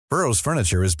Burrow's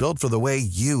furniture is built for the way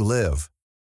you live.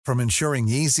 From ensuring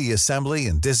easy assembly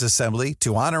and disassembly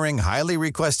to honoring highly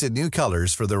requested new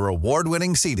colors for their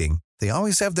award-winning seating, they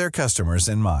always have their customers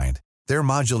in mind. Their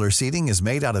modular seating is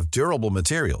made out of durable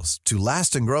materials to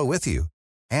last and grow with you.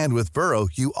 And with Burrow,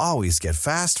 you always get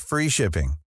fast, free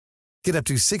shipping. Get up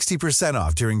to 60%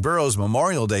 off during Burrow's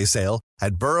Memorial Day sale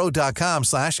at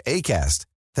burrow.com/ACAST.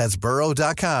 That's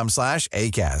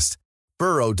burrow.com/ACAST.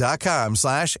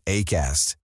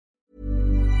 burrow.com/ACAST.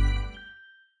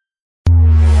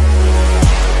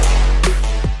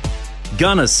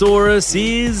 Gunnosaurus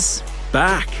is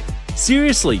back.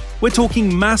 Seriously, we're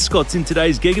talking mascots in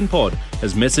today's Gegenpod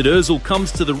as Mesut Ozil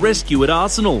comes to the rescue at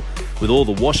Arsenal. With all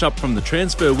the wash-up from the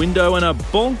transfer window and a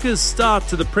bonkers start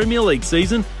to the Premier League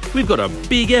season, we've got a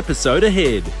big episode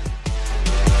ahead.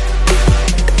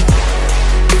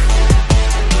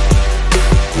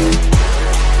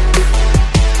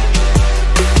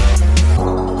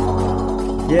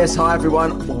 Yes, hi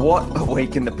everyone. What a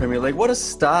week in the Premier League. What a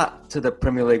start to the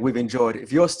Premier League we've enjoyed.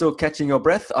 If you're still catching your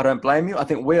breath, I don't blame you. I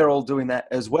think we're all doing that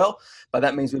as well. But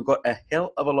that means we've got a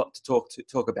hell of a lot to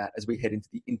talk about as we head into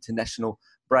the international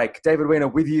break. David Weiner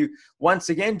with you once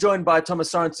again, joined by Thomas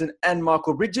Sorensen and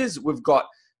Michael Bridges. We've got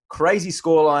crazy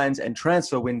scorelines and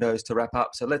transfer windows to wrap up.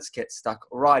 So let's get stuck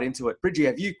right into it. Bridgie,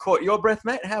 have you caught your breath,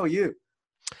 mate? How are you?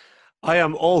 I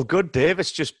am all good, Dave.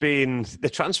 It's just been, the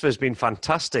transfer has been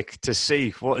fantastic to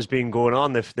see what has been going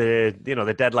on.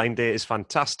 The deadline date is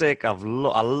fantastic. I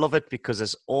love it because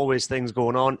there's always things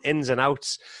going on, ins and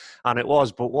outs, and it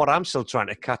was. But what I'm still trying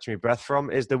to catch my breath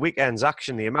from is the weekend's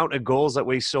action. The amount of goals that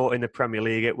we saw in the Premier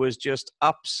League, it was just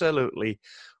absolutely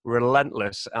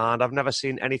relentless, and I've never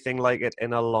seen anything like it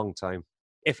in a long time,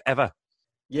 if ever.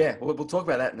 Yeah, we'll talk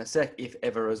about that in a sec, if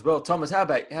ever as well. Thomas, how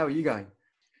are you going?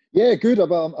 Yeah, good.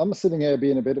 I'm sitting here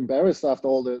being a bit embarrassed after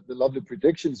all the lovely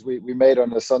predictions we made on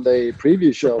the Sunday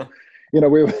preview show. We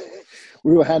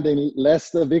were handing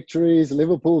Leicester victories,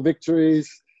 Liverpool victories,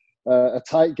 a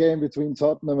tight game between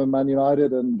Tottenham and Man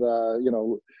United, and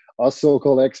us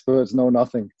so-called experts know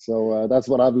nothing. So that's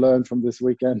what I've learned from this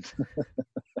weekend.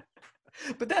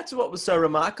 But that's what was so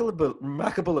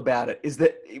remarkable about it, is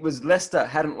that it was Leicester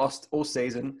hadn't lost all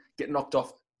season, get knocked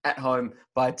off at home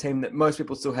by a team that most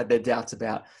people still had their doubts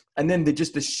about. And then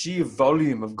the sheer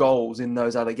volume of goals in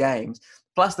those other games,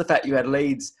 plus the fact you had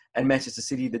Leeds and Manchester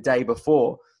City the day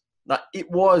before.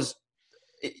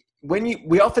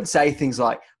 We often say things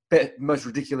like, most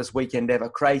ridiculous weekend ever,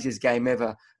 craziest game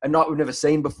ever, a night we've never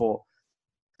seen before.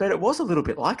 But it was a little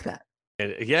bit like that.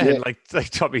 Yeah. Like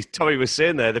Tommy was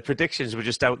saying there, the predictions were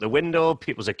just out the window.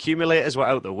 People's accumulators were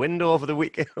out the window over the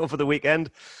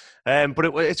weekend. But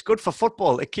it's good for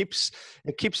football. It keeps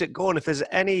it going. If there's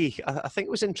any, I think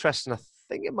it was interesting. I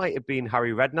think it might have been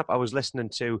Harry Redknapp I was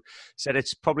listening to, said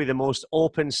it's probably the most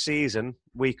open season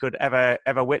we could ever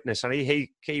witness. And he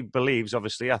believes,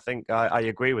 obviously, I think I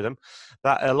agree with him,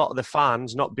 that a lot of the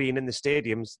fans not being in the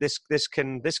stadiums, this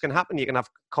can happen. You can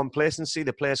have complacency.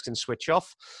 The players can switch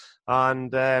off.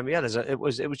 And it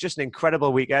was just an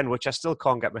incredible weekend, which I still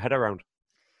can't get my head around.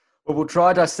 Well, we'll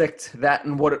try to dissect that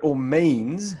and what it all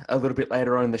means a little bit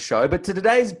later on in the show. But to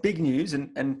today's big news,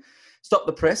 and stop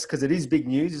the press because it is big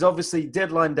news, is obviously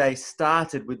deadline day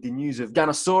started with the news of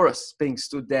Gunnosaurus being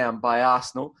stood down by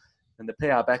Arsenal and the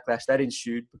PR backlash that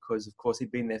ensued because, of course,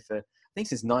 he'd been there for, I think,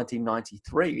 since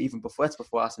 1993, even before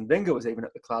Arsene Wenger was even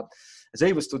at the club. As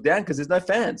he was stood down because there's no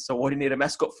fans. So what do you need a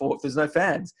mascot for if there's no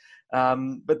fans?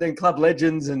 But then club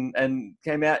legends and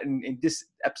came out and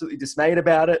absolutely dismayed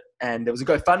about it. And there was a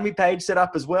GoFundMe page set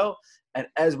up as well. And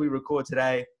as we record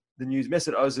today, the news,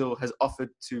 Mesut Ozil has offered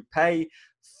to pay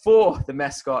for the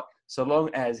mascot so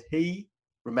long as he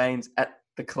remains at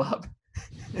the club.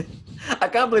 I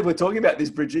can't believe we're talking about this,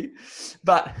 Bridgie.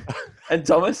 And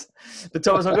Thomas. But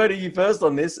Thomas, I'll go to you first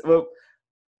on this. Well,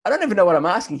 I don't even know what I'm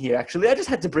asking here, actually. I just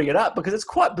had to bring it up because it's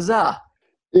quite bizarre.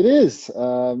 It is.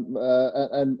 Ozil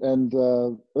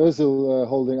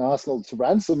holding Arsenal to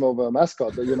ransom over a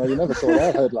mascot. You never saw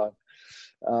that headline.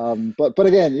 But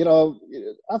again,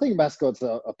 I think mascots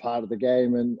are part of the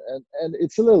game, and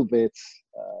it's a little bit,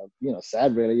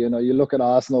 sad, really. You look at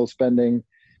Arsenal spending,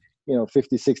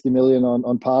 50, 60 million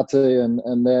on Partey,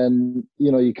 and then,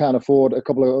 you can't afford a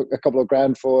couple of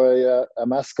grand for a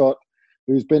mascot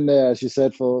who's been there, as you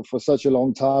said, for such a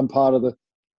long time, part of the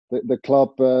club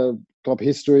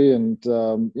history. And,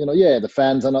 the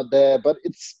fans are not there, but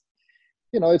it's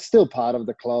still part of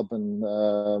the club. And,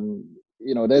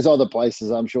 there's other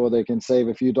places I'm sure they can save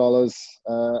a few dollars.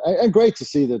 And great to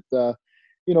see that,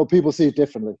 people see it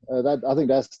differently. I think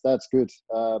that's good.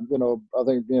 I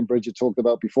think me and Bridget talked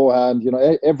about beforehand,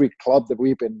 every club that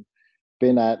we've been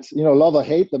been at. Love or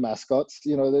hate the mascots.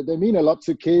 They mean a lot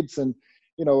to kids, and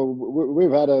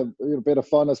we've had a bit of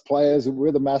fun as players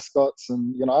with the mascots,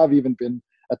 and I've even been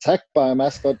attacked by a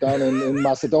mascot down in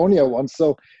Macedonia once.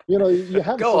 So you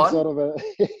have sort of a.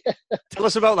 Tell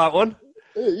us about that one.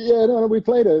 Yeah, no, we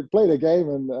played a game,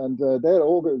 and they'd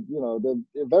all,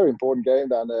 a very important game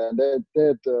down there, and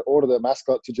they'd ordered the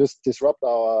mascot to just disrupt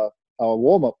our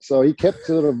warm up. So he kept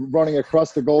sort of running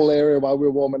across the goal area while we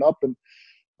were warming up, and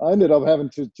I ended up having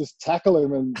to just tackle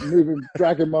him and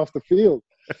drag him off the field.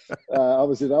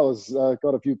 Obviously, that was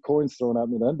got a few coins thrown at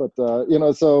me then, but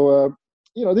these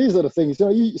are the things.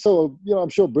 I'm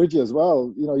sure Bridgie as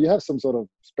well. You have some sort of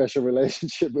special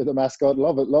relationship with the mascot,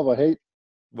 love or hate.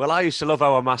 Well, I used to love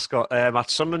our mascot at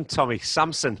Sunderland, Tommy,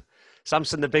 Samson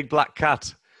the big black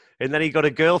cat. And then he got a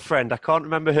girlfriend. I can't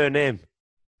remember her name.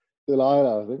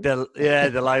 Delilah, I think.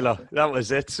 Delilah. That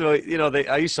was it. So,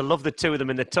 I used to love the two of them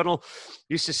in the tunnel.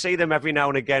 Used to see them every now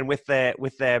and again with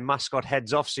their mascot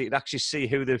heads off, so you could actually see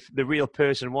who the real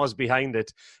person was behind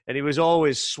it. And he was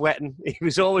always sweating. He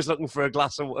was always looking for a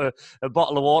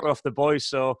bottle of water off the boys.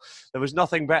 So there was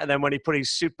nothing better than when he put his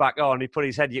suit back on, he put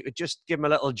his head, you could just give him a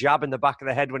little jab in the back of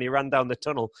the head when he ran down the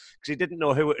tunnel, because he didn't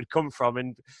know who it had come from.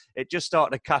 And it just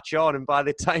started to catch on. And by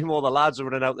the time all the lads were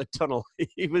running out the tunnel,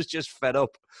 he was just fed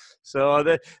up. So,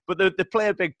 they play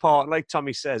a big part. Like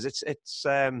Tommy says, it's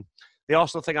the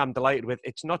Arsenal thing I'm delighted with.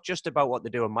 It's not just about what they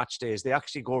do on match days. They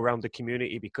actually go around the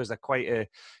community, because they're quite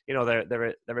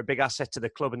they're a big asset to the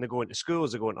club, and they go into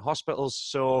schools, they go into hospitals.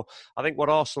 So I think what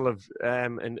Arsenal have,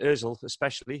 and Ozil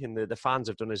especially, and the fans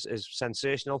have done is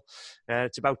sensational.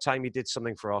 It's about time he did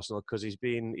something for Arsenal, because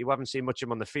you haven't seen much of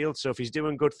him on the field. So if he's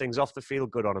doing good things off the field,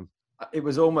 good on him. It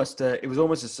was almost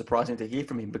as surprising to hear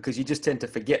from him, because you just tend to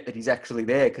forget that he's actually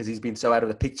there, because he's been so out of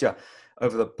the picture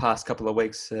over the past couple of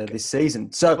weeks this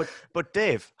season. So, but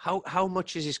Dave, how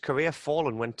much is his career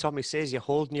fallen when Tommy says you're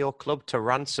holding your club to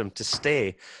ransom to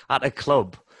stay at a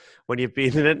club when you've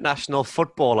been an international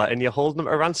footballer and you're holding them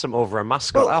to ransom over a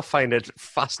mascot? I find it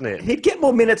fascinating. He'd get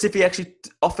more minutes if he actually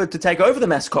offered to take over the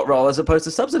mascot role as opposed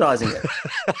to subsidising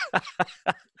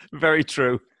it. Very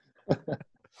true.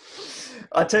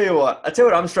 I tell you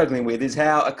what I'm struggling with is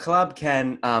how a club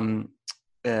can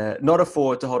not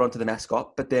afford to hold on to the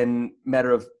mascot, but then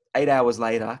matter of 8 hours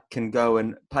later can go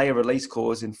and pay a release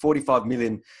clause in 45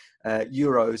 million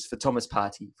euros for Thomas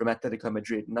Partey from Atletico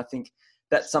Madrid. And I think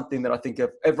that's something that I think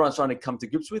everyone's trying to come to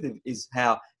grips with, is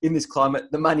how in this climate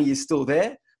the money is still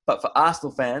there. But for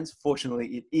Arsenal fans, fortunately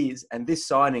it is. And this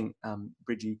signing,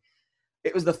 Bridgie,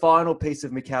 it was the final piece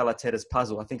of Mikel Arteta's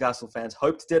puzzle. I think Arsenal fans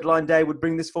hoped deadline day would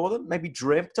bring this for them, maybe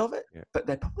dreamt of it, but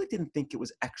they probably didn't think it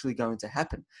was actually going to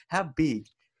happen. How big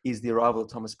is the arrival of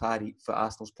Thomas Partey for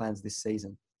Arsenal's plans this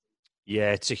season?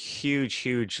 Yeah, it's a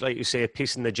huge, like you say, a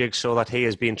piece in the jigsaw that he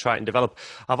has been trying to develop.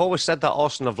 I've always said that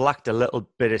Arsenal have lacked a little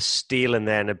bit of steel in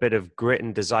there and a bit of grit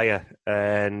and desire.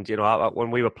 And,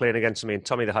 when we were playing against me and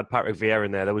Tommy, they had Patrick Vieira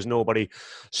in there. There was nobody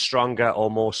stronger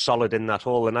or more solid in that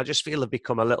hole. And I just feel they've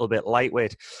become a little bit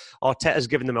lightweight. Arteta's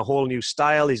given them a whole new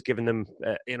style. He's given them,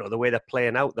 the way they're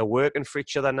playing out. They're working for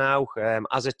each other now.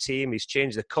 As a team, he's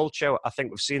changed the culture. I think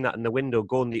we've seen that in the window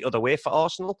going the other way for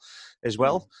Arsenal as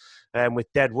well.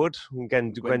 With Deadwood,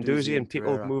 again, Guendouzi and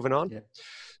people Pereira. Moving on. Yeah.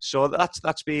 So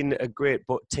that's been a great,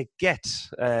 but to get,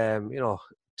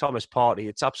 Thomas Partey,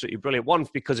 it's absolutely brilliant. One,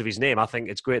 because of his name. I think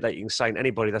it's great that you can sign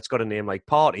anybody that's got a name like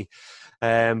Partey.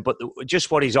 But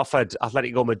just what he's offered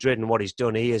Atletico Madrid and what he's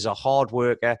done, he is a hard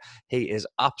worker. He is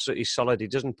absolutely solid. He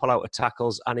doesn't pull out of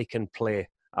tackles and he can play.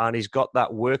 And he's got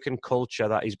that working culture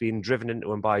that he's been driven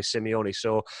into him by Simeone.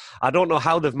 So I don't know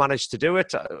how they've managed to do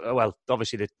it. Well,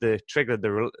 obviously the trigger,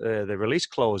 the release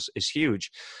clause is huge,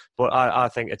 but I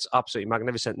think it's absolutely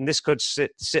magnificent. And this could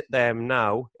sit them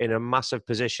now in a massive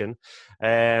position.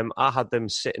 I had them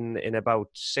sitting in about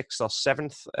 6th or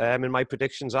 7th in my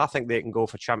predictions. I think they can go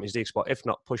for Champions League spot, if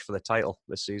not push for the title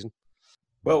this season.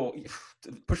 Well,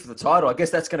 push for the title. I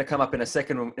guess that's going to come up in a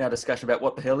second in our discussion about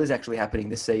what the hell is actually happening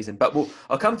this season. But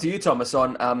I'll come to you, Thomas.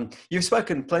 On you've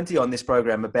spoken plenty on this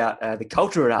program about the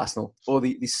culture at Arsenal, or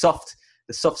the soft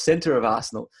centre of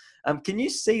Arsenal. Can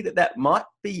you see that might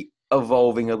be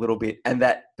evolving a little bit, and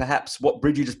that perhaps what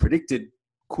Bridgie just predicted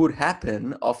could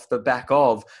happen off the back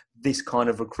of this kind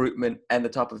of recruitment and the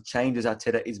type of changes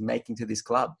Arteta is making to this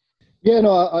club? Yeah,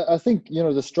 no, I think,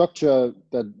 the structure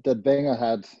that Wenger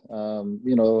had,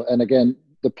 and again,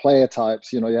 the player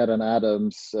types, you had an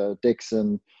Adams,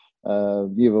 Dixon,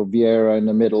 Vieira in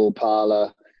the middle,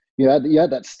 Parler. You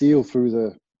had that steel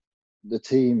through the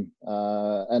team,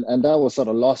 and that was sort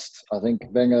of lost. I think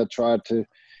Wenger tried to,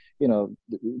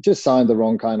 just signed the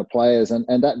wrong kind of players, and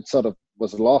that sort of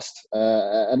was lost.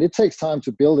 And it takes time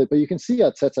to build it, but you can see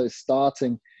Arteta is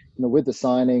starting, with the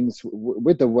signings,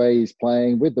 with the way he's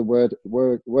playing, with the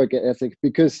work ethic,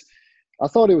 because I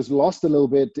thought it was lost a little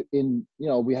bit in,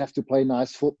 we have to play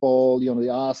nice football, the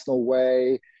Arsenal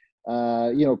way,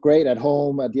 great at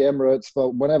home at the Emirates,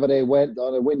 but whenever they went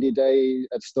on a windy day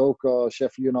at Stoke or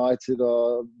Sheffield United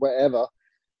or wherever,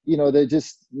 they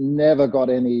just never got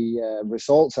any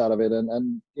results out of it.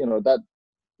 And that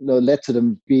led to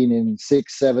them being in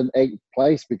 6th, 7th, 8th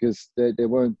place because they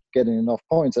weren't getting enough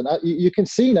points. And you can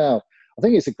see now, I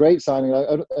think it's a great signing.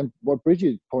 And what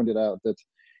Bridget pointed out, that,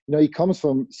 he comes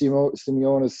from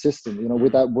Simeone's system,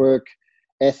 with that work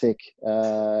ethic,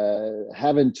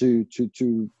 having to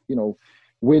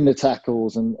win the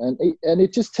tackles. And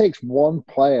it just takes one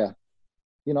player.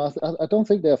 I don't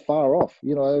think they're far off.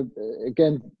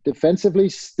 Again, defensively,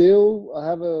 still I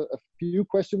have a few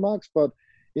question marks, but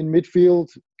in midfield,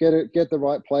 get the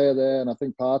right player there, and I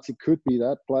think Partey could be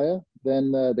that player.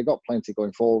 Then they got plenty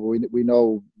going forward. We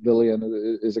know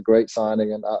Willian is a great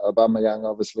signing, and Aubameyang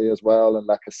obviously as well, and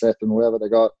Lacazette and whoever they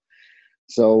got.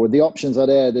 So the options are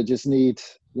there. They just need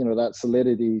that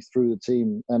solidity through the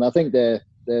team, and I think they're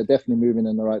definitely moving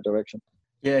in the right direction.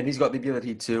 Yeah, and he's got the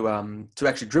ability to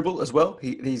actually dribble as well.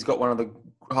 He's got one of the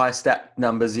highest stat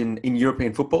numbers in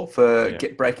European football for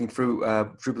breaking through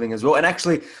dribbling as well. And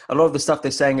actually, a lot of the stuff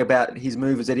they're saying about his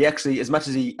move is that he actually, as much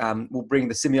as he will bring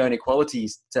the Simeone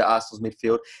qualities to Arsenal's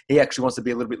midfield, he actually wants to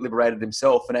be a little bit liberated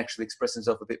himself and actually express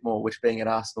himself a bit more, which being at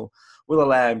Arsenal will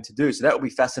allow him to do. So that will be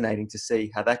fascinating to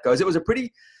see how that goes. It was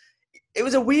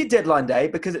a weird deadline day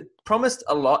because it promised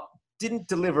a lot, didn't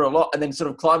deliver a lot, and then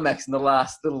sort of climaxed in the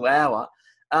last little hour.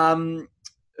 When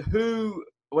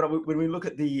we look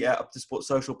at the Up to Sport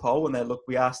social poll,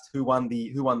 we asked who won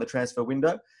the transfer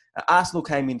window. Arsenal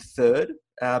came in third,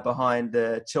 behind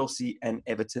Chelsea and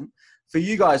Everton. For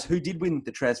you guys, who did win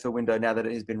the transfer window now that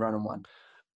it has been run and won?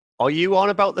 Are you on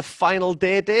about the final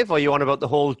day, Dave, or are you on about the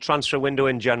whole transfer window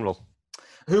in general?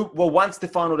 Once the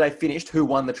final day finished, who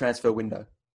won the transfer window?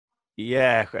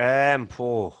 Yeah,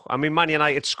 Man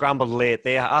United scrambled late.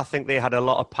 I think they had a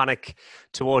lot of panic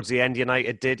towards the end.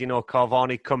 United did,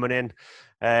 Cavani coming in.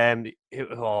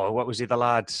 What was he, the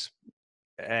lad?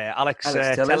 Alex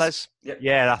Telles. Yep.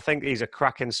 Yeah, I think he's a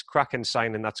cracking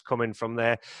signing that's coming from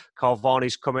there.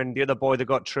 Cavani's coming. The other boy that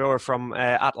got Traore from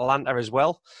Atalanta as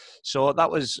well. So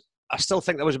I still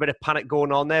think there was a bit of panic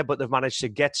going on there, but they've managed to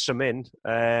get some in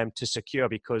to secure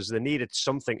because they needed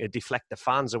something to deflect the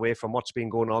fans away from what's been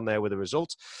going on there with the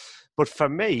result. But for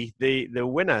me, the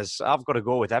winners, I've got to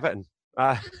go with Everton.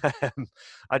 I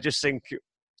just think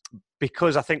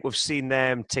because I think we've seen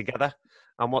them together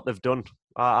and what they've done.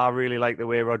 I really like the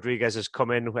way Rodriguez has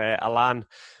come in, where Alan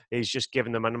is just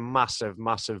giving them a massive,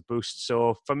 massive boost.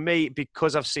 So for me,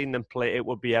 because I've seen them play, it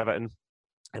would be Everton.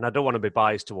 And I don't want to be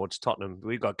biased towards Tottenham.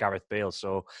 We've got Gareth Bale,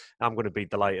 so I'm going to be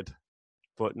delighted.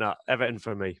 But no, Everton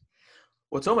for me.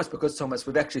 Well, it's almost because, Thomas,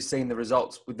 we've actually seen the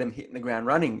results with them hitting the ground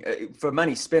running. For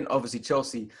money spent, obviously,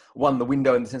 Chelsea won the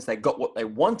window in the sense they got what they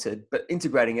wanted, but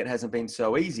integrating it hasn't been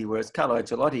so easy, whereas Carlo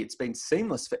Ancelotti, it's been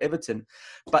seamless for Everton.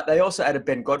 But they also added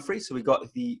Ben Godfrey, so we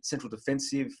got the central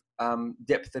defensive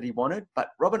depth that he wanted.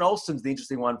 But Robin Olsen's the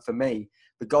interesting one for me,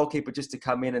 the goalkeeper, just to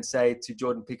come in and say to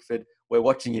Jordan Pickford, we're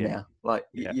watching you now.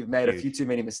 You've made a few too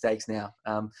many mistakes now.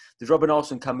 Does Robin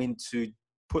Olsen come in to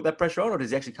put that pressure on, or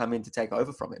does he actually come in to take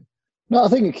over from him? No, I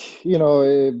think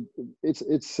it's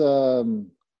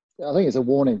I think it's a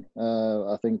warning.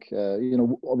 I think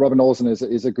Robin Olsen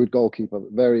is a good goalkeeper,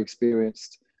 very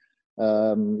experienced.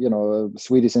 A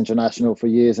Swedish international for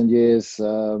years and years,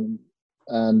 and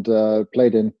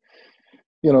played in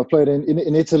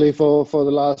Italy for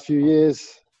the last few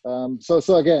years.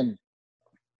 So again,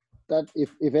 that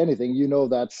if anything,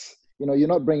 that's you're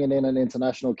not bringing in an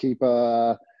international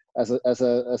keeper as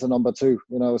a number two.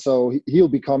 So he'll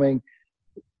be coming.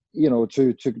 To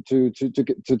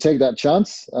take that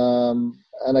chance.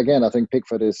 And again, I think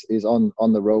Pickford is on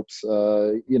the ropes.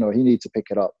 He needs to pick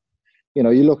it up.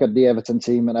 You look at the Everton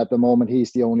team, and at the moment,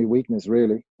 he's the only weakness,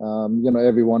 really.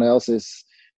 Everyone else is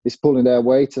pulling their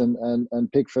weight,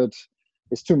 and Pickford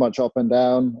is too much up and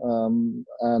down,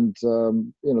 and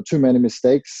too many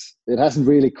mistakes. It hasn't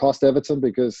really cost Everton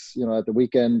because, at the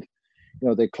weekend,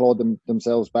 they clawed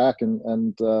themselves back,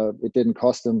 and it didn't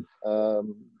cost them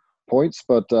points,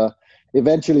 but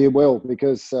eventually it will,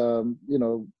 because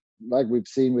like we've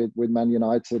seen with Man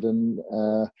United, and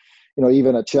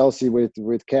even at Chelsea with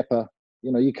Kepa,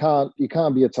 you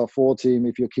can't be a top four team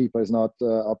if your keeper is not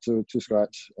up to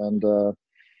scratch, and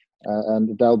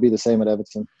that'll be the same at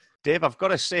Everton. Dave, I've got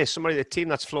to say, somebody, the team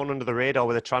that's flown under the radar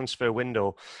with a transfer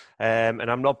window, and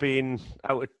I'm not being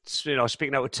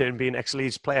speaking out of turn, being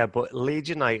ex-Leeds player, but Leeds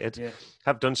United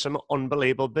have done some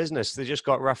unbelievable business. They just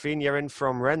got Rafinha in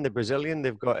from Rennes, the Brazilian.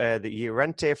 They've got the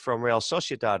Llorente from Real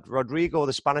Sociedad, Rodrigo,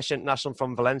 the Spanish international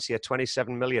from Valencia,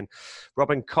 27 million,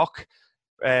 Robin Koch,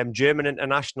 German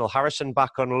international, Harrison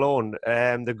back on loan,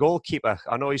 the goalkeeper,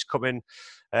 I know he's coming,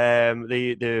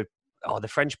 the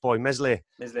French boy, Mesle.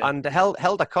 And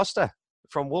Helder Costa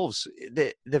from Wolves.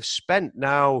 They've spent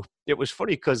now, it was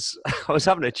funny because I was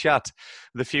having a chat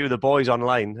with a few of the boys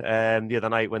online the other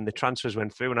night when the transfers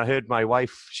went through, and I heard my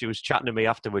wife, she was chatting to me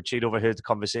afterwards, she'd overheard the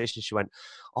conversation, she went,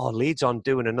 "Oh, Leeds aren't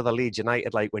doing another Leeds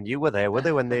United like when you were there, were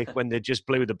they, when they just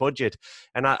blew the budget?"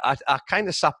 And I kind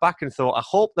of sat back and thought, I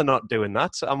hope they're not doing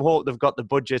that. I hope they've got the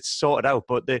budgets sorted out.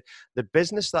 But the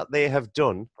business that they have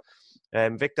done,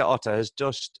 Victor Otter has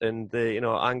just, and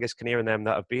Angus Kinnear and them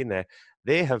that have been there,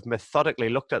 they have methodically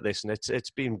looked at this, and it's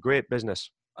been great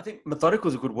business. I think methodical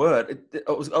is a good word.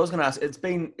 I was going to ask.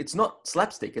 It's not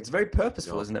slapstick. It's very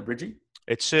purposeful, isn't it, Bridgie?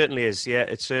 It certainly is. Yeah,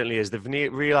 it certainly is. They've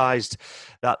realised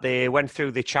that they went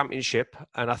through the championship,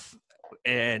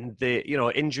 and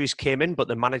the injuries came in, but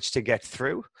they managed to get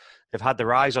through. They've had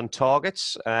their eyes on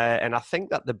targets, and I think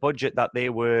that the budget that they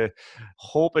were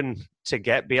hoping to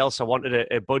get, Bielsa wanted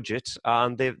a budget,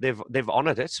 and they've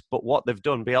honoured it. But what they've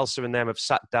done, Bielsa and them have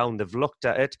sat down, they've looked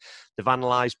at it, they've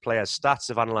analysed players' stats,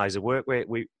 they've analysed the work rate.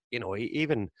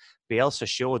 Even Bielsa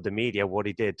showed the media what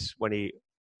he did when he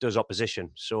does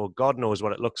opposition. So God knows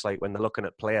what it looks like when they're looking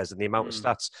at players and the amount of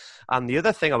stats. And the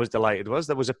other thing I was delighted was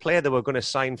there was a player they were going to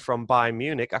sign from Bayern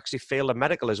Munich actually failed a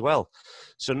medical as well.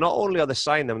 So not only are they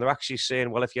signing them, they're actually saying,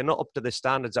 well, if you're not up to the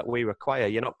standards that we require,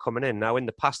 you're not coming in. Now, in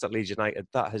the past at Leeds United,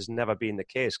 that has never been the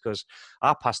case because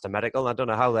I passed a medical. I don't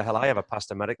know how the hell I ever passed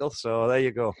a medical. So there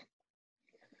you go.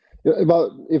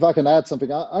 If I can add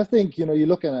something, I think, you're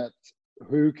looking at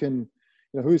who can,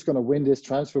 who's going to win this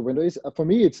transfer window. For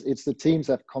me, it's the teams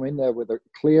that come in there with a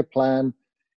clear plan.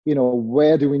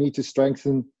 Where do we need to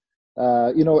strengthen?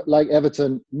 Like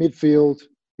Everton, midfield,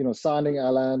 signing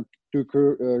Alain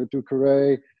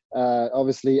Doucouré,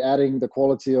 obviously adding the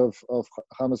quality of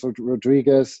James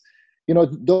Rodriguez.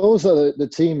 Those are the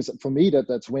teams for me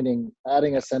that's winning,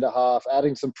 adding a centre half,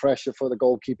 adding some pressure for the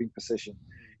goalkeeping position.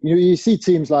 You see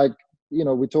teams like,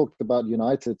 we talked about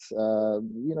United,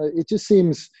 it just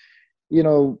seems,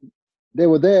 they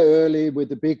were there early with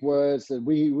the big words that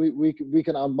we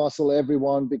can unmuscle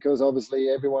everyone because obviously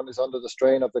everyone is under the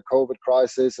strain of the COVID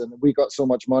crisis and we got so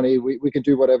much money, we can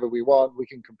do whatever we want, we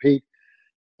can compete.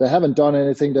 They haven't done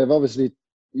anything. They've obviously,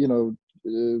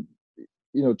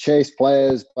 chased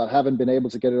players but haven't been able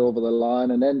to get it over the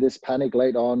line. And then this panic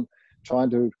late on, trying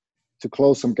to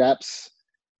close some gaps.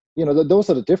 Those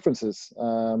are the differences.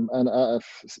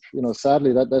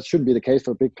 Sadly, that shouldn't be the case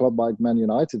for a big club like Man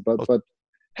United. But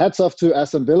hats off to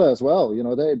Aston Villa as well.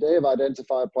 They have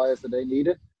identified players that they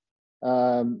needed.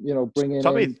 Bringing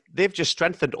Tommy, in. They've just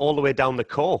strengthened all the way down the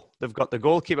core. They've got the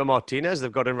goalkeeper Martinez.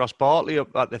 They've got in Ross Bartley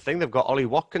up at the thing. They've got Ollie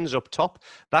Watkins up top.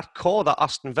 That core that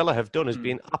Aston Villa have done has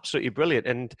been absolutely brilliant.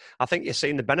 And I think you're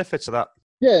seeing the benefits of that.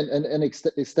 Yeah, and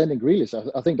extending Grealish.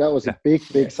 I think that was a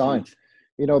big sign.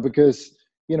 Because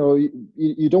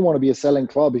you don't want to be a selling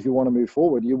club if you want to move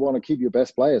forward. You want to keep your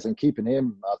best players, and keeping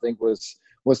him, I think, was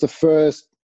the first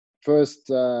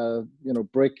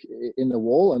brick in the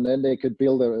wall, and then they could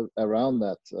build around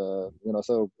that.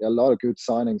 So a lot of good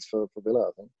signings for Villa,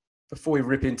 I think. Before we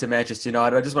rip into Manchester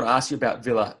United, I just want to ask you about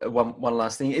Villa. One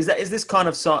last thing is this kind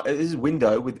of this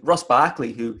window with Ross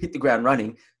Barkley, who hit the ground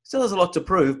running, still has a lot to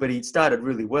prove, but he started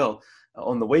really well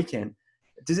on the weekend.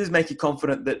 Does this make you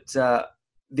confident that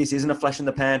this isn't a flash in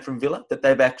the pan from Villa, that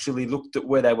they've actually looked at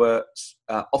where they were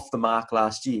off the mark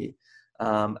last year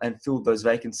and filled those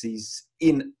vacancies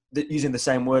using the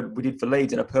same word we did for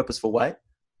Leeds in a purposeful way?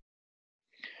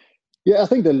 Yeah, I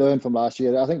think they learned from last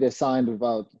year. I think they signed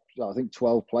about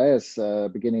 12 players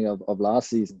beginning of last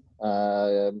season,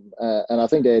 and I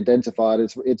think they identified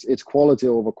it's quality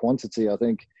over quantity. I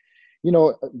think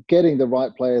getting the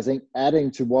right players, adding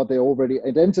to what they already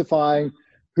identifying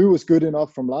who was good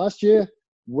enough from last year.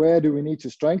 Where do we need to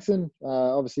strengthen?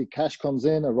 Obviously, Cash comes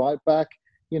in, a right back.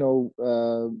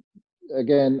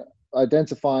 Again,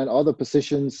 identifying other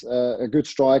positions. A good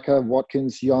striker,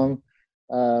 Watkins, Young,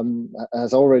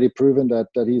 has already proven that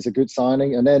he's a good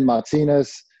signing. And then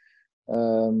Martinez,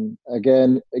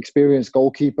 again, experienced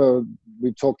goalkeeper.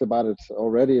 We've talked about it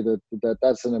already.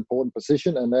 That's an important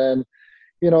position. And then,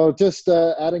 just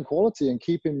adding quality and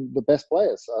keeping the best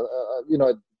players.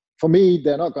 For me,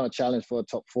 they're not going to challenge for a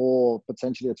top 4,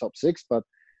 potentially a top 6, but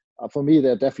for me,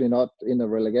 they're definitely not in the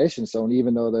relegation zone,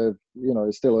 even though they're,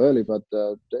 it's still early, but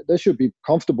they should be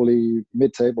comfortably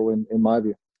mid-table in my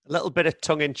view. A little bit of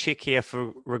tongue-in-cheek here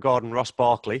regarding Ross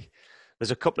Barkley.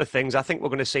 There's a couple of things. I think we're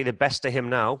going to see the best of him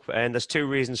now, and there's two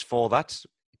reasons for that.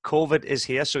 COVID is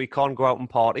here, so he can't go out and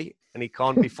party, and he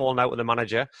can't be falling out with the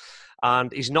manager.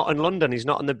 And he's not in London. He's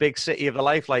not in the big city of the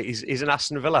life. Like he's in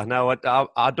Aston Villa. Now,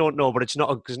 I don't know, but it's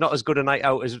not as good a night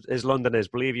out as London is,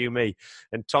 believe you me.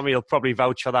 And Tommy will probably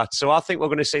vouch for that. So I think we're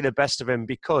going to see the best of him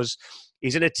because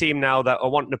he's in a team now that are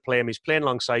wanting to play him. He's playing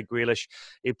alongside Grealish.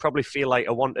 He'd probably feel like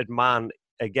a wanted man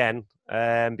again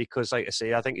because, like I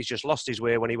say, I think he's just lost his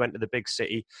way when he went to the big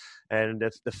city, and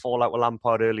the fallout with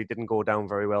Lampard early didn't go down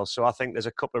very well. So I think there's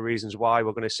a couple of reasons why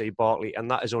we're going to see Barkley, and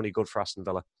that is only good for Aston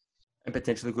Villa. And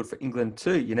potentially good for England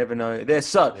too. You never know. They're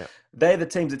the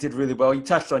teams that did really well. You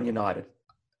touched on United.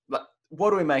 But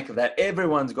what do we make of that?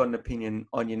 Everyone's got an opinion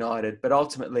on United, but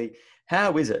ultimately,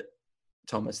 how is it,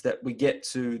 Thomas, that we get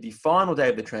to the final day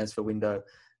of the transfer window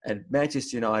and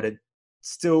Manchester United,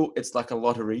 still it's like a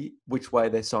lottery which way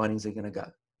their signings are going to go?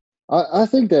 I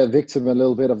think they're a victim a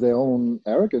little bit of their own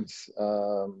arrogance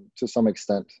to some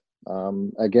extent.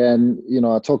 Again,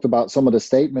 I talked about some of the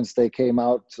statements they came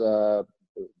out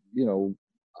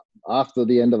after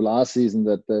the end of last season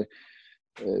that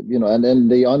and then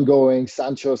the ongoing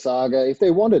Sancho saga. If they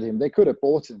wanted him, they could have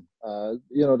bought him.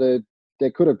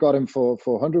 They could have got him for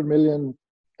 100 million.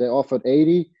 They offered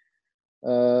 80,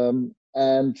 and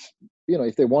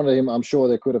if they wanted him, I'm sure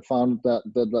they could have found that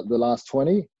the last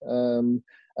 20, and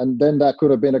then that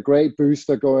could have been a great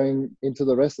booster going into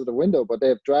the rest of the window. But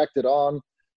they've dragged it on.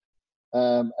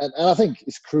 And I think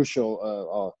it's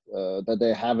crucial that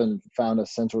they haven't found a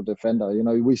central defender.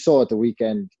 We saw at the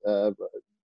weekend. I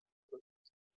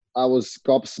was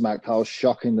gobsmacked how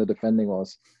shocking the defending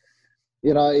was.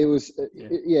 It was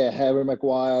Harry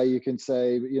Maguire. You can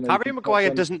say Harry Maguire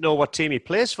doesn't know what team he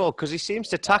plays for because he seems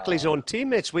to tackle his own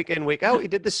teammates week in, week out. He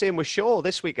did the same with Shaw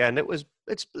this weekend.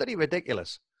 It's bloody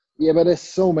ridiculous. Yeah, but there's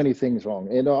so many things wrong.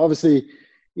 Obviously.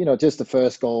 Just the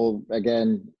first goal,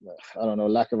 again, I don't know,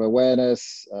 lack of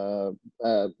awareness, but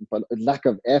lack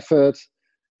of effort.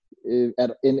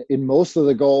 In most of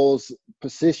the goals,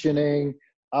 positioning,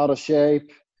 out of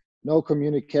shape, no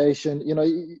communication.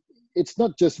 It's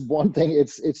not just one thing,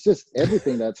 it's just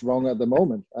everything that's wrong at the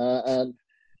moment. And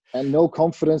no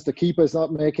confidence, the keeper's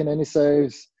not making any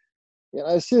saves.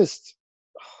 It's just...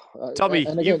 Tommy,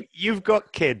 you've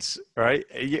got kids, right?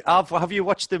 Have you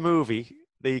watched the movie?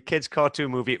 The kids' cartoon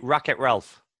movie, Wreck-It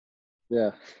Ralph.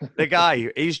 Yeah. The guy,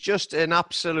 he's just an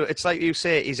absolute, it's like you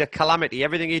say, he's a calamity.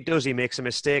 Everything he does, he makes a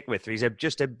mistake with. He's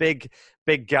just a big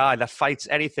guy that fights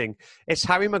anything. It's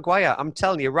Harry Maguire. I'm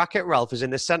telling you, Wreck-It Ralph is in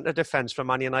the centre defence for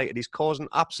Man United. He's causing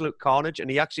absolute carnage, and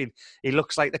he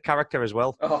looks like the character as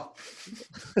well. Oh.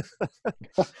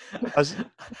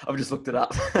 I've just looked it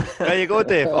up. There you go,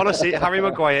 Dave. Honestly, Harry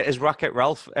Maguire is Wreck-It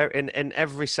Ralph in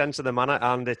every sense of the manner,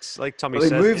 and it's like Tommy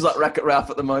said. He moves like Wreck-It Ralph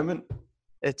at the moment.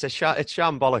 It's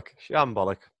shambolic.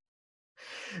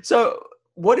 So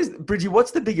Bridgie, what's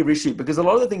the bigger issue? Because a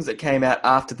lot of the things that came out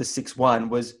after the 6-1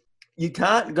 was you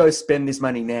can't go spend this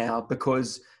money now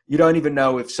because you don't even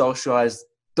know if Solskjaer is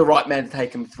the right man to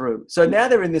take him through. So now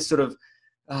they're in this sort of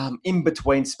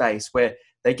in-between space where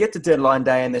they get to deadline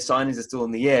day and their signings are still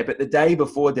in the air, but the day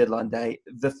before deadline day,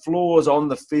 the flaws on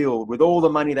the field with all the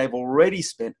money they've already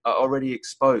spent are already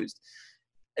exposed.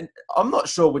 And I'm not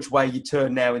sure which way you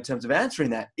turn now in terms of answering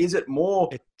that. Is it more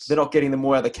they're not getting the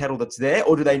more out of the kettle that's there,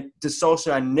 or does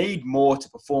Solskjaer need more to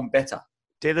perform better?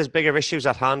 Dave, there's bigger issues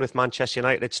at hand with Manchester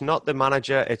United. It's not the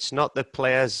manager, it's not the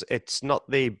players, it's not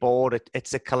the board,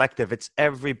 it's the collective. It's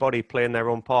everybody playing their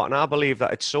own part. And I believe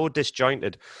that it's so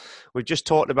disjointed. We've just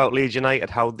talked about Leeds United,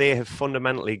 how they have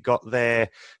fundamentally got their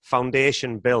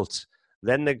foundation built.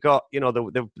 Then they got,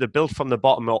 they built from the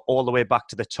bottom all the way back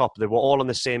to the top. They were all on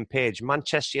the same page.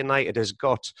 Manchester United has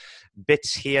got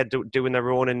bits here doing their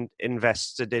own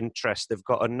invested interest. They've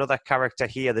got another character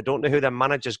here. They don't know who their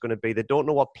manager's going to be. They don't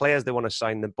know what players they want to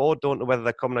sign. The board don't know whether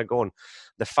they're coming or going.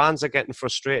 The fans are getting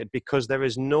frustrated because there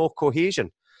is no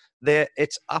cohesion.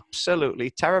 It's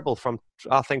absolutely terrible from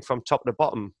top to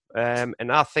bottom.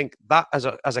 And I think that as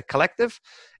a collective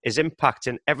is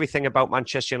impacting everything about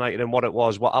Manchester United and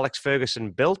what Alex Ferguson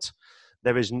built.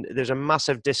 There's a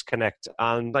massive disconnect.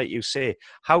 And like you say,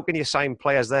 how can you sign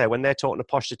players there when they're talking to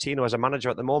Pochettino as a manager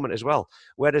at the moment as well?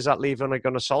 Where does that leave Ole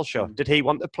Gunnar Solskjaer? Did he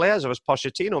want the players, or has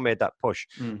Pochettino made that push?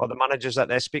 Or the managers that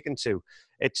they're speaking to?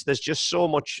 There's just so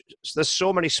much. There's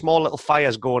so many small little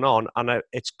fires going on, and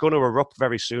it's going to erupt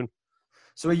very soon.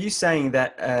 So are you saying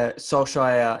that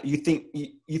Solskjaer, you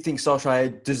think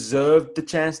Solskjaer deserved the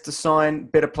chance to sign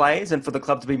better players and for the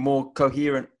club to be more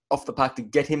coherent off the park to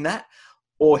get him that?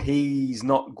 Or he's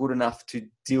not good enough to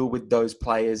deal with those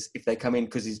players if they come in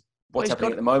because what's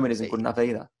happening at the moment isn't good enough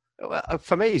either? Well,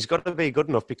 for me, he's got to be good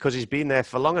enough because he's been there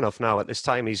for long enough now. At this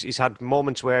time, he's had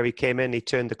moments where he came in, he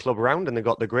turned the club around and they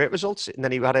got the great results. And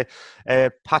then he had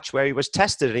a patch where he was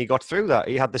tested and he got through that.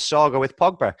 He had the saga with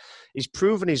Pogba. He's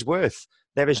proven his worth.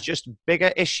 There is just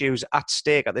bigger issues at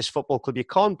stake at this football club. You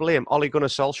can't blame Ole Gunnar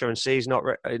Solskjaer and say he's not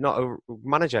a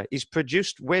manager. He's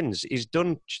produced wins. He's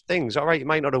done things. All right, he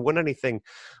might not have won anything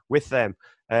with them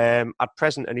at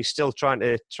present, and he's still trying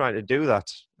to do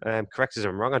that. Correct us if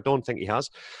I'm wrong. I don't think he has,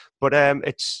 but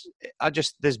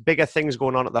there's bigger things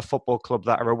going on at that football club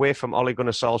that are away from Ole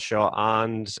Gunnar Solskjaer,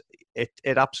 and it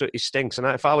absolutely stinks. And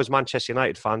if I was Manchester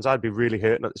United fans, I'd be really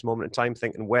hurting at this moment in time,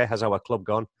 thinking, where has our club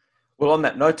gone? Well, on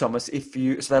that note, Thomas, so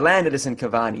they landed us in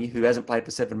Cavani, who hasn't played for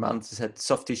 7 months, has had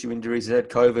soft tissue injuries, has had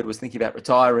COVID, was thinking about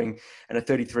retiring, and at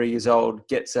 33 years old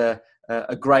gets a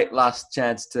great last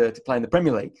chance to play in the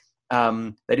Premier League.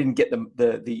 They didn't get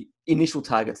the initial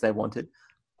targets they wanted.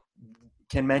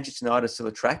 Can Manchester United still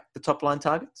attract the top line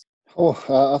targets?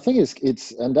 I think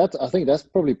it's and that I think that's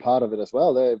probably part of it as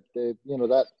well. They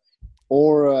that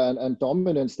aura and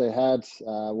dominance they had,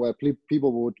 where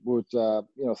people would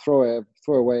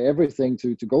throw away everything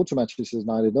to go to Manchester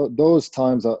United. Those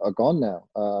times are gone now.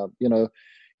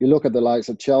 You look at the likes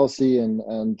of Chelsea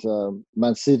and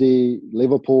Man City,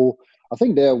 Liverpool. I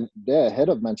think they're ahead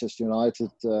of Manchester United.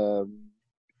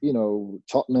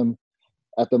 Tottenham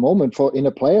at the moment in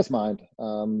a player's mind,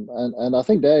 and I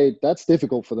think that's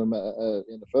difficult for them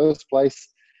in the first place.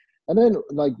 And then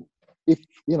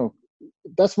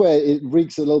that's where it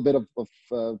reeks a little bit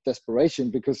of desperation,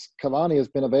 because Cavani has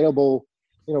been available,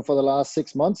 for the last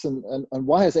 6 months, and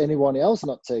why has anyone else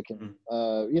not taken him?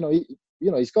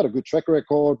 He's got a good track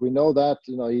record. We know that.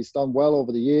 He's done well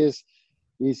over the years.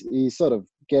 He's sort of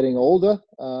getting older,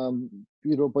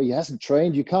 but he hasn't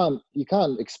trained. You can't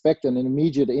expect an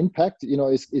immediate impact.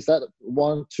 Is that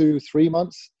 1, 2, 3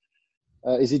 months?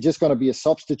 Is he just going to be a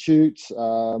substitute?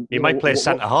 He might play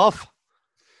centre half.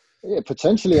 Yeah,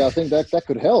 potentially. I think that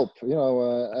could help.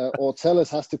 Or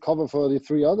Telles has to cover for the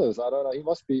 3 others. I don't know. He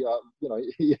must be.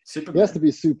 He has to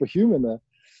be superhuman there.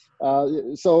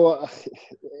 So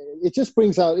it just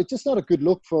brings out. It's just not a good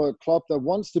look for a club that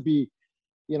wants to be,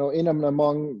 in and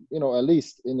among, at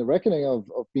least in the reckoning of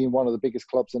being one of the biggest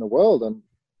clubs in the world. And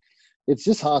it's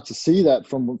just hard to see that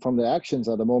from the actions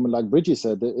at the moment. Like Bridgie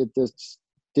said, it's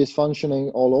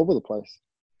dysfunctioning all over the place.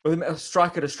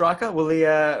 Striker to striker, will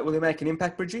he make an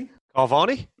impact, Bridgie?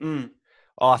 Cavani?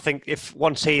 I think if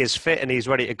once he is fit and he's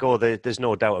ready to go, there's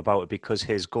no doubt about it, because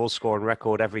his goal scoring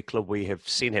record, every club we have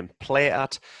seen him play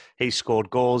at, he's scored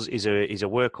goals. He's a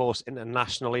workhorse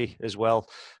internationally as well.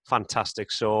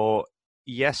 Fantastic. So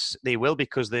yes, they will,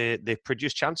 because they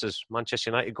produce chances.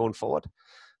 Manchester United going forward,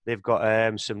 they've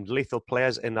got some lethal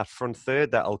players in that front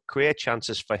third that'll create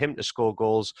chances for him to score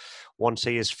goals once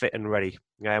he is fit and ready.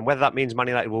 Whether that means Man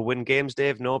United will win games,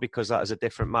 Dave, no, because that is a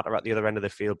different matter at the other end of the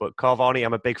field. But Cavani,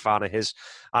 I'm a big fan of his,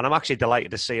 and I'm actually delighted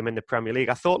to see him in the Premier League.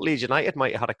 I thought Leeds United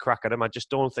might have had a crack at him. I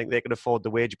just don't think they could afford the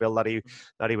wage bill that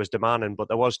he was demanding. But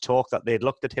there was talk that they'd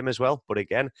looked at him as well. But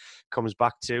again, comes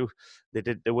back to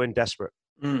they weren't desperate.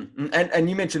 And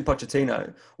you mentioned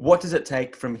Pochettino. What does it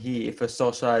take from here for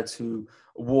Solskjaer to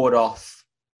ward off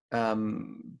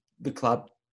the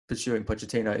club pursuing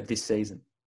Pochettino this season?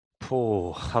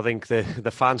 I think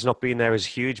the fans not being there is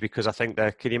huge, because I think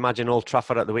can you imagine Old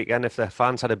Trafford at the weekend if the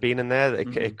fans had been in there?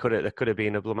 It could have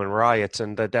been a blooming riot,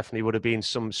 and there definitely would have been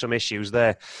some issues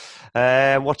there.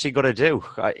 What's he got to do?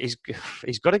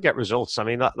 He's got to get results. I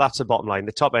mean, that's the bottom line.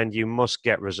 The top end, you must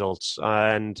get results,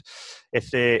 and if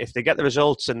they get the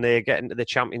results and they get into the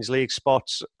Champions League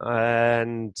spots,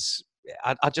 and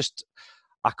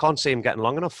I can't see him getting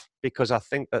long enough, because I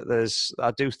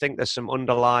do think there's some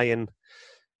underlying.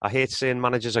 I hate saying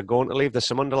managers are going to leave. There's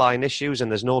some underlying issues,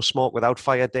 and there's no smoke without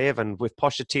fire, Dave. And with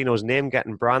Pochettino's name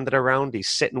getting branded around, he's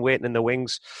sitting waiting in the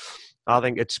wings. I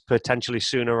think it's potentially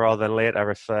sooner rather than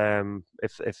later if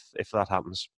that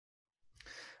happens.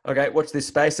 Okay, watch this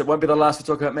space. It won't be the last we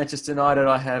talk about Manchester United.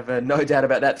 I have no doubt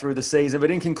about that through the season.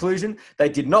 But in conclusion, they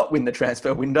did not win the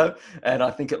transfer window, and I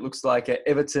think it looks like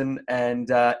Everton and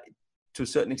to a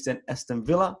certain extent Aston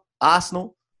Villa,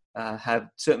 Arsenal have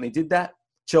certainly did that.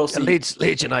 Chelsea,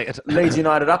 Leeds United. Leeds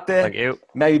United up there. Thank you.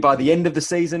 Maybe by the end of the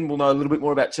season, we'll know a little bit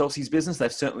more about Chelsea's business.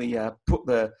 They've certainly put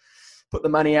the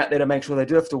money out there to make sure they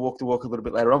do have to walk the walk a little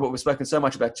bit later on. But we've spoken so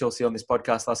much about Chelsea on this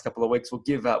podcast last couple of weeks. We'll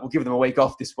give them a week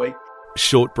off this week.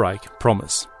 Short break,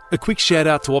 promise. A quick shout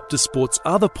out to Optus Sport's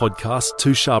other podcast,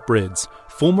 Two Sharp Reds.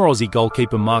 Former Aussie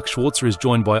goalkeeper Mark Schwarzer is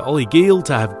joined by Ollie Gill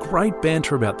to have great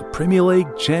banter about the Premier League,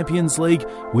 Champions League,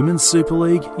 Women's Super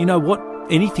League. You know what?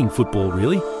 Anything football,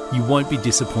 really. You won't be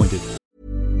disappointed.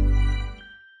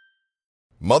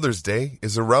 Mother's Day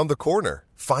is around the corner.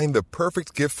 Find the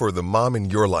perfect gift for the mom in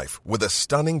your life with a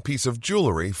stunning piece of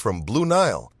jewelry from Blue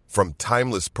Nile. From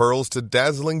timeless pearls to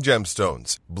dazzling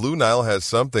gemstones, Blue Nile has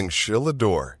something she'll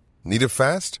adore. Need it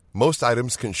fast? Most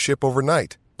items can ship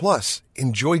overnight. Plus,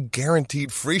 enjoy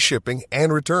guaranteed free shipping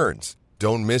and returns.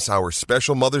 Don't miss our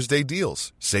special Mother's Day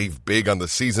deals. Save big on the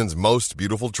season's most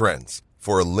beautiful trends.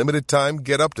 For a limited time,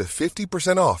 get up to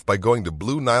 50% off by going to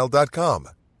BlueNile.com.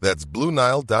 That's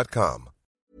BlueNile.com.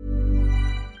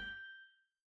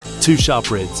 Two Sharp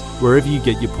Reds, wherever you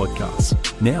get your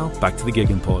podcasts. Now, back to the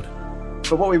Gegan Pod.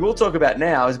 But what we will talk about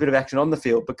now is a bit of action on the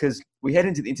field, because we head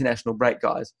into the international break,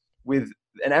 guys, with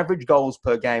an average goals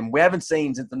per game we haven't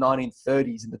seen since the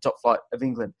 1930s in the top flight of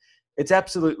England. It's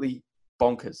absolutely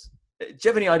bonkers. Do you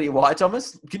have any idea why,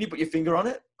 Thomas? Can you put your finger on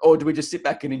it? Or do we just sit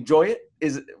back and enjoy it?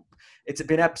 It's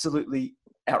been absolutely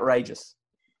outrageous.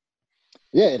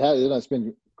 Yeah, it has. It's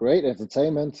been great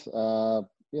entertainment.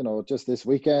 Just this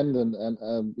weekend and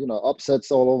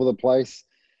upsets all over the place.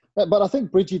 But I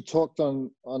think Bridgie talked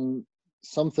on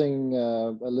something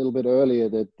a little bit earlier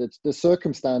that the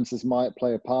circumstances might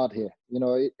play a part here.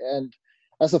 And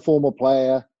as a former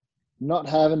player, not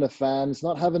having the fans,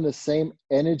 not having the same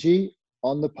energy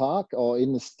on the park or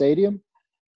in the stadium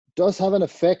does have an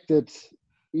effect that,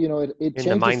 it changes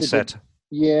in the mindset.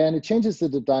 And it changes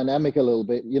the dynamic a little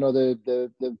bit.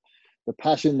 The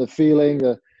passion, the feeling,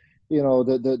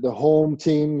 the home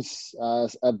team's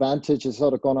advantage has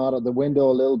sort of gone out of the window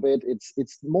a little bit.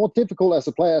 It's more difficult as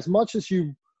a player, as much as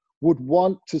you would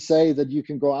want to say that you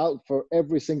can go out for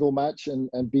every single match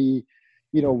and be,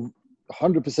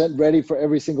 100% ready for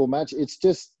every single match. It's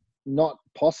just not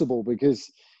possible because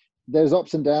there's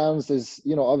ups and downs. There's,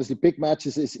 obviously big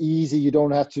matches is easy. You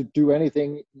don't have to do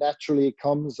anything. Naturally it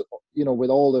comes, with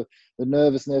all the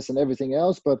nervousness and everything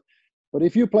else. But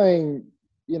if you're playing,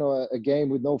 a game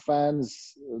with no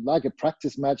fans, like a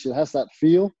practice match, it has that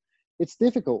feel. It's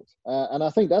difficult. And I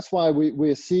think that's why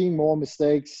we're seeing more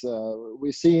mistakes.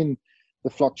 We're seeing the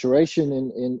fluctuation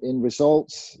in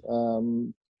results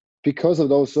because of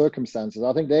those circumstances.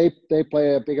 I think they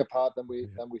play a bigger part than we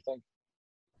think.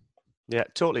 Yeah,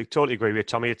 totally agree with you,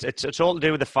 Tommy. It's all to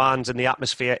do with the fans and the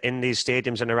atmosphere in these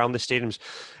stadiums and around the stadiums.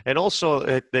 And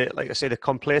also, like I say, the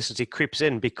complacency creeps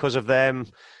in because of them.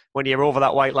 When you're over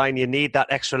that white line, you need that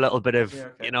extra little bit of,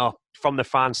 from the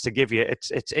fans to give you.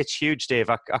 It's huge, Dave.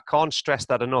 I can't stress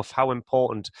that enough, how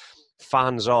important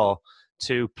fans are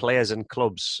to players and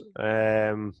clubs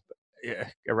around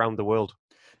the world.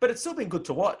 But it's still been good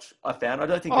to watch, I found. I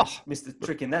don't think it's missed the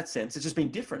trick in that sense. It's just been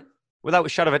different. Without a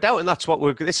shadow of a doubt, and that's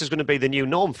what this is going to be the new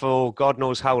norm for God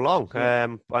knows how long.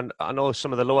 And I know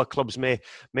some of the lower clubs may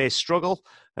struggle,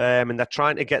 and they're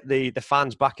trying to get the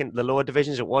fans back into the lower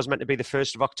divisions. It was meant to be the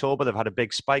 1st of October. They've had a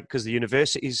big spike because the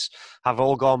universities have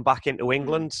all gone back into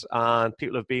England, and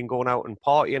people have been going out and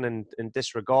partying and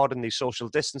disregarding the social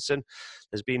distancing.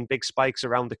 There's been big spikes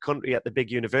around the country at the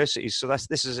big universities. So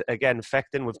this is again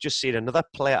affecting. We've just seen another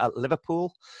player at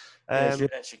Liverpool.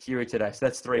 Shaqiri today. So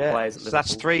that's 3 players at Liverpool. So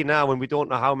that's 3 now, and we don't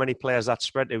know how many players that's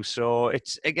spread to. So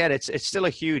it's still a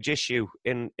huge issue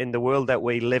in the world that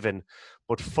we live in.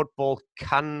 But football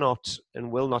cannot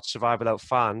and will not survive without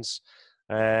fans.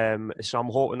 So I'm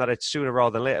hoping that it's sooner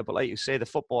rather than later. But like you say, the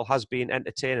football has been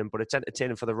entertaining, but it's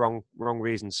entertaining for the wrong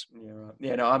reasons. Yeah, right.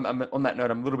 Yeah, no, I'm on that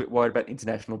note, I'm a little bit worried about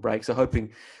international breaks. So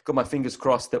got my fingers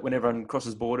crossed that when everyone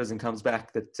crosses borders and comes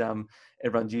back, that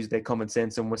everyone's used their common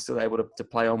sense and we're still able to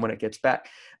play on when it gets back.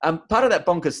 Part of that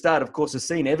bonkers start, of course, has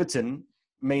seen Everton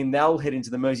they'll head into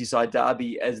the Merseyside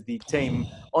derby as the team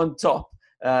on top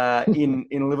in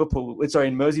Liverpool. Sorry,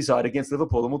 in Merseyside against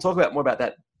Liverpool, and we'll talk more about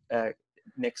that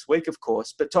next week, of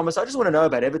course. But Thomas, I just want to know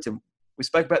about Everton. We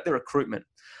spoke about their recruitment.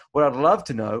 What I'd love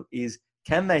to know is,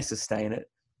 can they sustain it,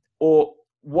 or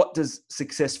what does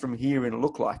success from here in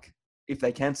look like if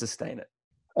they can sustain it?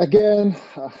 Again,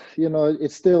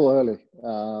 it's still early.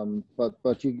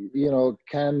 But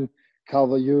can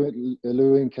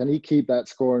Calvert-Lewin, can he keep that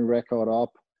scoring record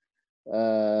up?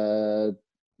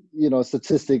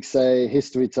 Statistics say,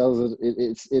 history tells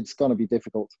it's going to be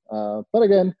difficult. But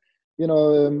again,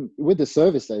 with the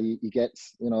service that he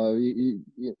gets,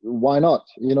 why not?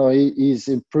 He's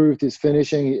improved his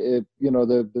finishing.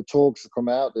 The talks come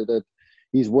out that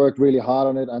he's worked really hard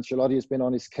on it. Ancelotti has been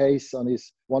on his case, on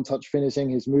his one-touch finishing,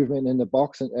 his movement in the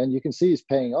box, and you can see he's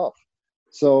paying off.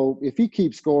 So if he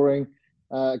keeps scoring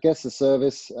gets the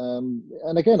service.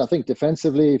 And again, I think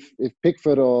defensively, if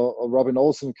Pickford or Robin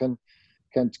Olsen can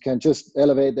just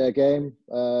elevate their game,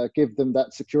 give them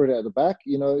that security at the back,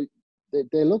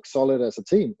 they look solid as a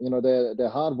team. They're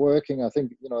hardworking. I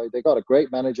think they got a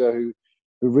great manager who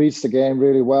reads the game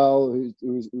really well,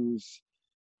 who's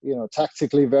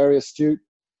tactically very astute.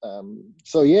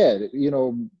 So yeah,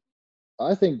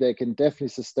 I think they can definitely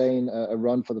sustain a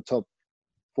run for the top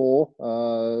four.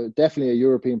 Definitely a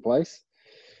European place.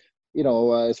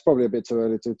 It's probably a bit too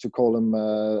early to call them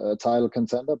a title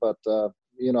contender, but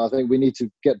I think we need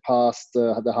to get past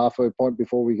the halfway point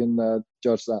before we can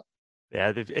judge that.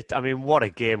 Yeah, what a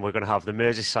game we're going to have. The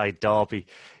Merseyside derby.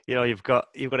 You've got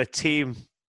a team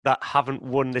that haven't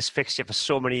won this fixture for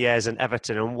so many years in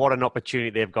Everton, and what an opportunity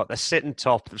they've got. They're sitting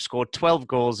top. They've scored 12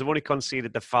 goals. They've only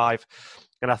conceded the 5,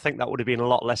 and I think that would have been a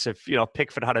lot less if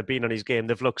Pickford had been on his game.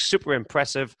 They've looked super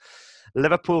impressive.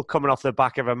 Liverpool coming off the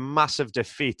back of a massive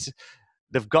defeat.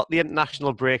 They've got the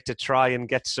international break to try and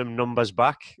get some numbers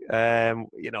back.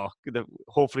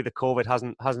 Hopefully the COVID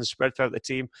hasn't spread throughout the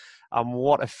team. And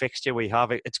what a fixture we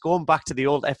have! It's going back to the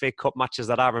old FA Cup matches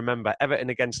that I remember. Everton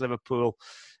against Liverpool.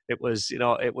 It was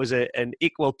an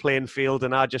equal playing field,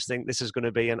 and I just think this is going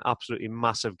to be an absolutely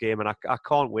massive game, and I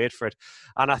can't wait for it.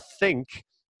 And I think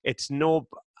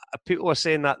people are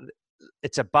saying that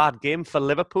it's a bad game for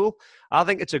Liverpool. I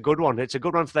think it's a good one. It's a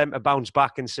good one for them to bounce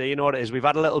back and say, what it is, we've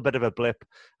had a little bit of a blip,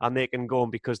 and they can go on,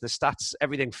 because the stats,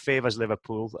 everything favours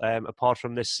Liverpool, apart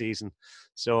from this season.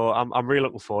 So I'm really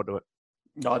looking forward to it.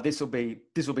 No, this will be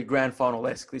grand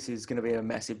final-esque. This is going to be a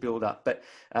massive build-up. But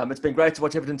it's been great to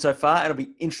watch Everton so far, and it'll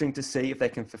be interesting to see if they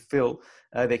can fulfil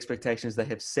the expectations they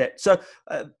have set. So,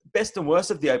 best and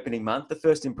worst of the opening month, the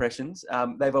first impressions,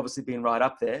 they've obviously been right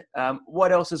up there.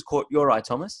 What else has caught your eye,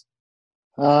 Thomas?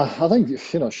 I think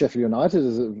Sheffield United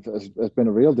has been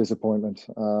a real disappointment.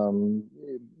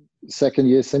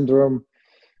 Second-year syndrome.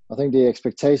 I think the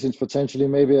expectations potentially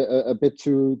maybe a bit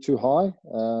too high.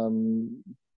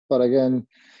 But again,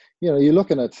 you're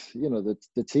looking at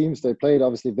the teams they played.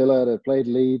 Obviously, Villa, they played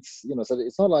Leeds. So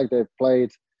it's not like they've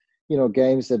played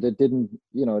games that they didn't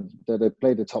that they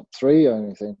played the top 3 or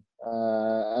anything.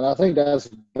 And I think that's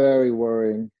very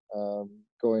worrying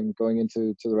going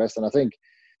into the rest. And I think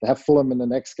they have Fulham in the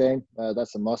next game.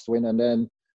 That's a must-win. And then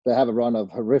they have a run of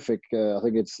horrific. I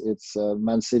think it's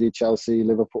Man City, Chelsea,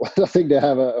 Liverpool. I think they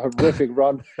have a horrific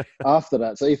run after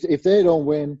that. So if they don't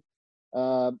win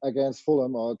against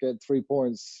Fulham or get 3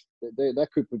 points, that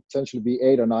could potentially be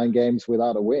 8 or 9 games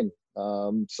without a win.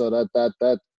 So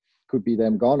that could be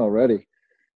them gone already.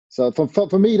 So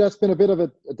for me, that's been a bit of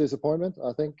a disappointment.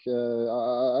 I think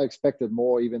I expected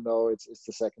more, even though it's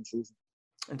the second season.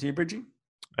 And to you, Bridgie?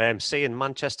 Seeing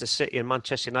Manchester City and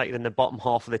Manchester United in the bottom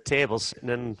half of the tables, and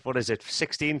then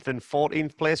 16th and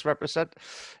 14th place represent.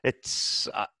 It's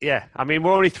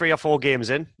we're only 3 or 4 games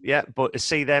in, but to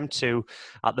see them two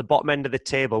at the bottom end of the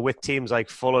table with teams like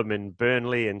Fulham and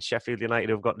Burnley and Sheffield United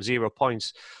who've got 0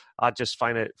 points, I just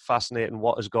find it fascinating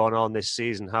what has gone on this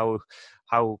season. How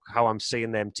I'm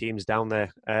seeing them teams down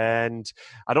there, and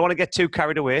I don't want to get too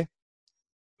carried away.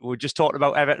 We just talked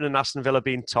about Everton and Aston Villa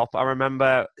being top. I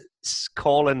remember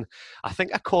I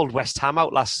think I called West Ham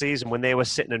out last season when they were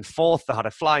sitting in 4th. They had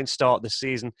a flying start this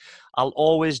season. I'll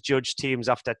always judge teams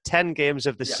after 10 games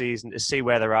of the season to see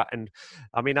where they're at. And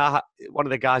one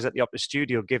of the guys at the Optus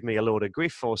studio gave me a load of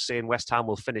grief for saying West Ham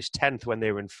will finish 10th when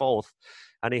they were in 4th.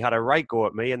 And he had a right go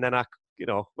at me. And then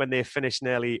when they finished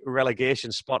nearly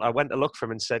relegation spot, I went to look for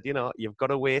him and said, you've got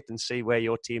to wait and see where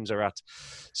your teams are at.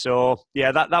 So,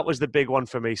 that was the big one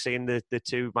for me, seeing the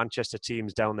 2 Manchester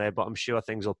teams down there, but I'm sure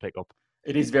things will pick up.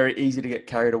 It is very easy to get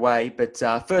carried away, but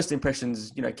first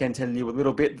impressions, can tell you a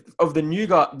little bit. Of the new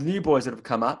boys that have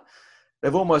come up,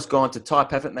 they've almost gone to type,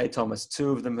 haven't they, Thomas?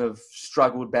 2 of them have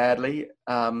struggled badly.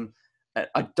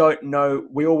 I don't know.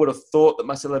 We all would have thought that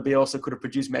Marcelo Bielsa could have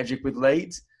produced magic with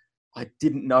Leeds. I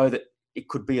didn't know that it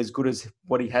could be as good as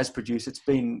what he has produced. It's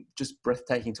been just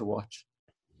breathtaking to watch.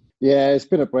 Yeah, it's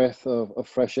been a breath of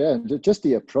fresh air, and just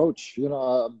the approach. Again,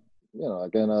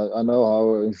 I know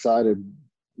how excited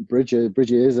Bridgie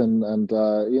is, and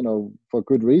for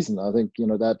good reason. I think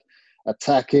that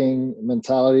attacking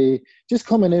mentality, just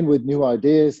coming in with new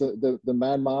ideas, the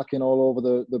man marking all over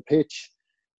the pitch,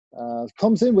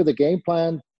 comes in with a game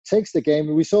plan, takes the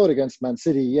game. We saw it against Man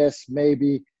City. Yes,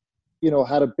 maybe.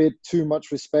 Had a bit too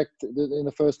much respect in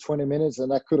the first 20 minutes,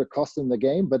 and that could have cost him the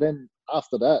game. But then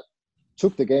after that,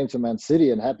 took the game to Man City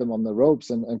and had them on the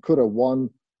ropes and could have won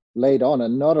late on.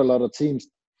 And not a lot of teams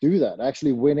do that,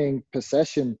 actually winning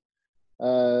possession,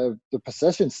 the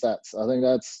possession stats. I think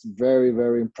that's very,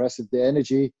 very impressive, the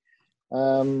energy.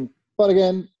 But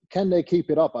again, can they keep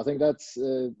it up? I think that's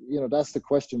that's the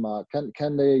question mark.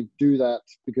 Can they do that?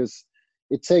 Because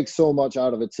it takes so much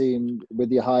out of a team with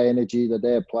the high energy that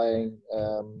they're playing,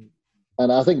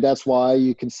 and I think that's why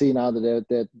you can see now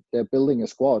that they're building a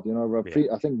squad.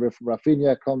 I think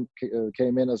Rafinha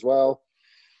came in as well.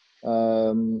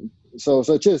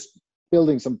 So just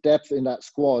building some depth in that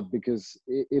squad, because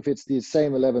if it's the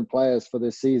same 11 players for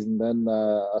this season, then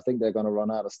I think they're going to run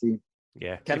out of steam.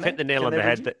 Yeah, you've hit the nail on the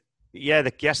head.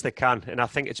 Yes, they can. And I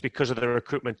think it's because of the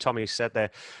recruitment Tommy said there.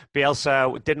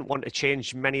 Bielsa didn't want to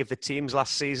change many of the teams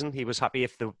last season. He was happy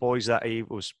if the boys that he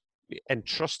was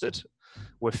entrusted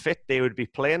were fit, they would be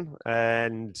playing.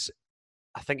 And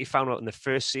I think he found out in the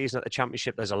first season at the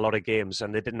Championship, there's a lot of games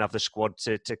and they didn't have the squad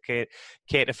to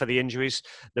cater for the injuries.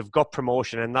 They've got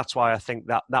promotion, and that's why I think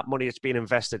that money that's been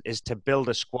invested is to build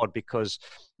a squad, because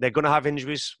they're going to have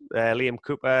injuries. Liam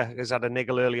Cooper has had a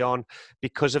niggle early on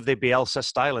because of the Bielsa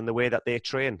style and the way that they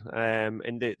train.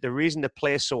 And the reason they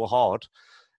play so hard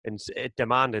and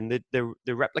demanding,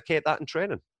 they replicate that in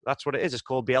training. That's what it is. It's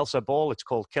called Bielsa ball. It's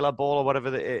called killer ball or whatever.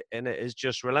 And it is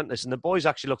just relentless. And the boys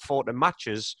actually look forward to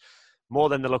matches more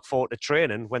than they look forward to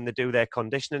training when they do their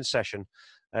conditioning session.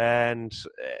 And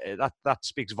that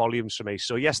speaks volumes for me.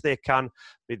 So yes, they can.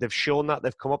 They've shown that.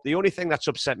 They've come up. The only thing that's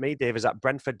upset me, Dave, is that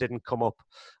Brentford didn't come up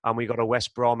and we got a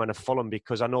West Brom and a Fulham,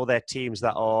 because I know they're teams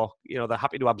that are, they're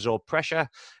happy to absorb pressure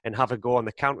and have a go on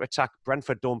the counter-attack.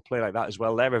 Brentford don't play like that as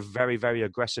well. They're a very, very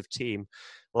aggressive team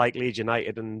like Leeds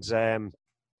United. And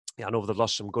I know they've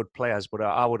lost some good players, but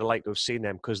I would have liked to have seen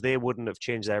them, because they wouldn't have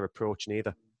changed their approach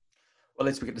neither. Well,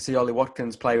 let's get to see Ollie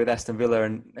Watkins play with Aston Villa,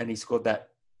 and he scored that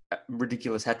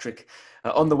ridiculous hat-trick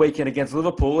on the weekend against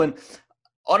Liverpool. And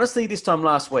honestly, this time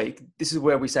last week, this is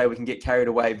where we say we can get carried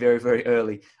away very, very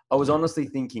early. I was honestly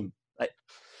thinking,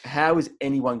 how is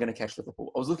anyone going to catch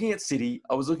Liverpool? I was looking at City.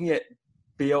 I was looking at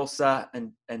Bielsa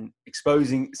and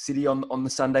exposing City on the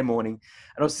Sunday morning.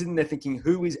 And I was sitting there thinking,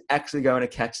 who is actually going to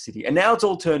catch City? And now it's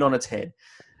all turned on its head.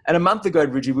 And a month ago,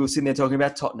 Bridgie, we were sitting there talking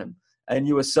about Tottenham. And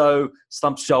you were so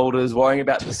slumped shoulders, worrying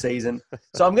about the season.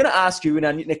 So I'm going to ask you in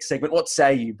our next segment, what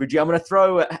say you, Bridgie? I'm going to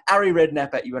throw a Harry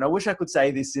Redknapp at you. And I wish I could say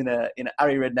this in a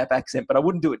Harry Redknapp accent, but I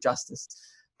wouldn't do it justice.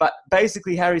 But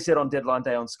basically, Harry said on deadline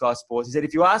day on Sky Sports, he said,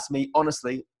 if you ask me,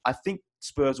 honestly, I think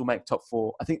Spurs will make top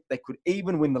four. I think they could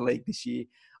even win the league this year.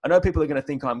 I know people are going to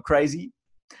think I'm crazy,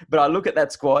 but I look at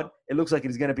that squad. It looks like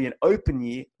it is going to be an open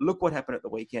year. Look what happened at the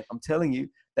weekend. I'm telling you,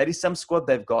 that is some squad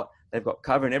they've got. They've got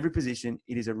cover in every position.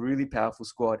 It is a really powerful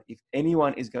squad. If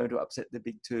anyone is going to upset the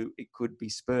big two, it could be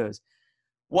Spurs.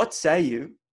 What say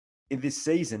you in this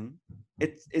season?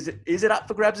 Is it up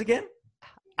for grabs again?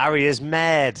 Harry is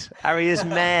mad. Harry is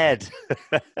mad.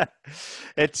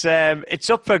 It's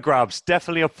up for grabs,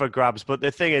 definitely up for grabs. But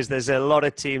the thing is, there's a lot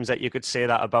of teams that you could say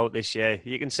that about this year.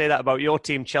 You can say that about your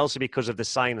team, Chelsea, because of the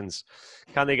signings.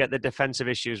 Can they get the defensive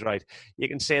issues right? You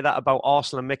can say that about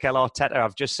Arsenal and Mikel Arteta.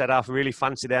 I've just said I really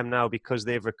fancy them now because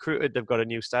they've recruited. They've got a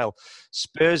new style.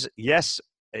 Spurs, yes.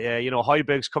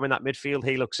 Højbjerg's coming that midfield.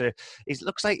 He looks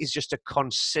like he's just a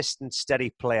consistent,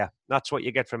 steady player. That's what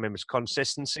you get from him, is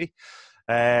consistency.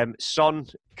 Son,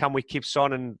 can we keep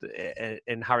Son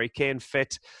and Harry Kane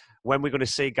fit? When we're going to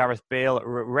see Gareth Bale,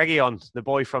 Reguilon, the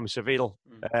boy from Seville,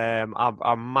 I'm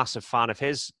a massive fan of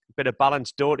his. Bit of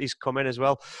balance. Doherty's come in as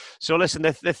well. So listen,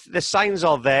 the signs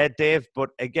are there, Dave.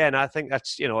 But again, I think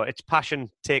that's it's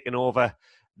passion taking over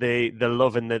the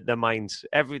love and the minds.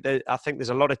 I think there's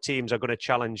a lot of teams are going to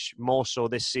challenge more so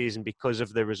this season because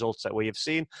of the results that we have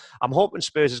seen. I'm hoping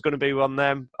Spurs is going to be one of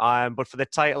them. But for the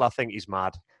title, I think he's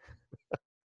mad.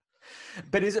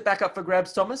 But is it back up for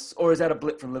grabs, Thomas, or is that a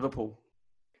blip from Liverpool?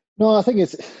 No, I think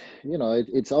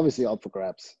it's obviously up for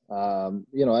grabs. And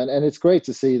it's great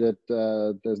to see that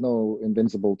there's no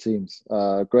invincible teams.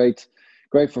 Great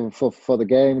for the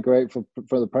game, great for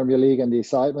the Premier League and the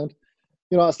excitement.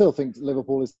 I still think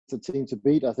Liverpool is the team to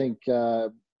beat. I think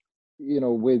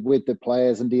with the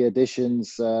players and the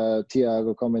additions,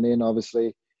 Thiago coming in,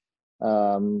 obviously,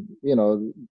 Mane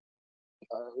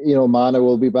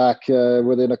will be back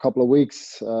within a couple of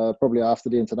weeks, probably after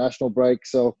the international break.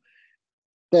 So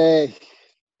they're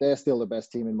still the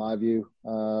best team in my view.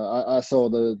 I saw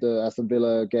the Aston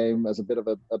Villa game as a bit of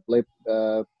a blip,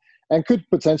 and could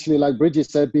potentially, like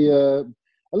Bridget said, be a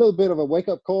little bit of a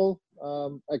wake-up call.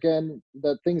 Again,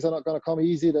 that things are not going to come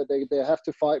easy, that they have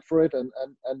to fight for it, and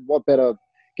what better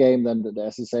game than,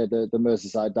 as I said, the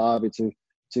Merseyside derby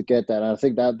to get that. And I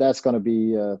think that's going to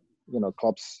be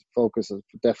Klopp's focus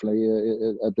definitely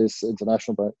at this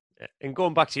international break. And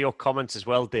going back to your comments as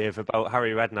well, Dave, about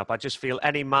Harry Redknapp, I just feel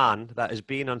any man that has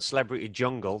been on Celebrity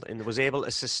Jungle and was able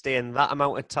to sustain that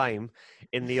amount of time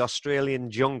in the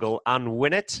Australian jungle and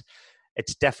win it,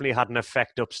 it's definitely had an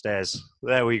effect upstairs.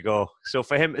 There we go. So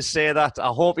for him to say that, I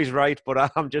hope he's right,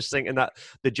 but I'm just thinking that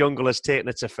the jungle has taken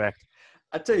its effect.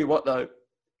 I tell you what, though,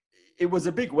 it was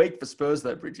a big week for Spurs,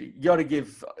 though, Bridgie. You got to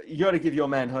give your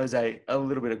man Jose a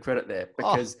little bit of credit there,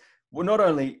 because we're not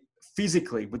only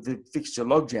physically with the fixture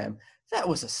logjam, that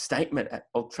was a statement at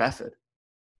Old Trafford.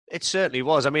 It certainly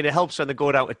was. I mean, it helps when they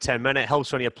go down to 10 men. It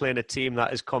helps when you're playing a team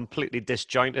that is completely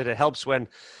disjointed. It helps when,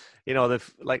 you know,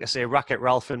 like I say, Racket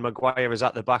Ralph and Maguire is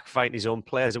at the back fighting his own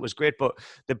players. It was great, but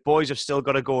the boys have still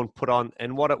got to go and put on.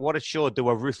 And what it showed, they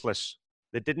were ruthless.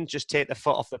 They didn't just take the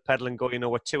foot off the pedal and go, you know,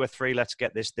 we're 2 or 3, let's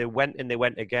get this. They went and they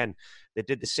went again. They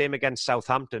did the same against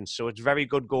Southampton. So it's very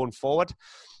good going forward.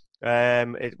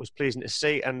 It was pleasing to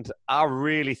see. And I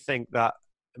really think that,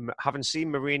 having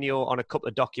seen Mourinho on a couple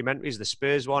of documentaries, the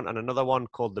Spurs one and another one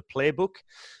called The Playbook,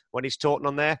 when he's talking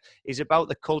on there, he's about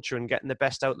the culture and getting the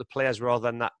best out of the players rather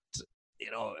than that. You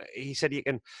know, he said you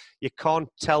can't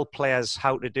tell players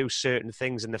how to do certain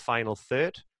things in the final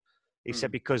third. He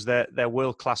said because they're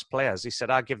world-class players. He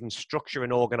said, I give them structure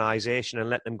and organisation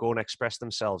and let them go and express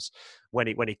themselves when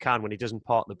he can, when he doesn't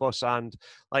park the bus. And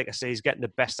like I say, he's getting the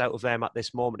best out of them at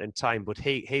this moment in time. But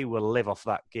he will live off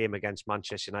that game against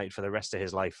Manchester United for the rest of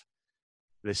his life.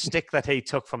 The stick that he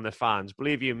took from the fans,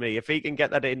 believe you me, if he can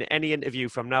get that in any interview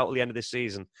from now till the end of the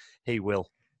season, he will.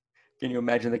 Can you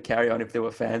imagine the carry-on if there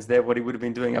were fans there, what he would have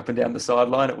been doing up and down the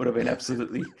sideline? It would have been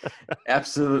absolutely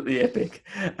epic.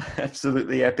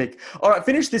 Absolutely epic. All right,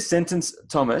 finish this sentence,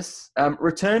 Thomas.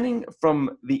 Returning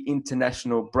from the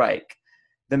international break,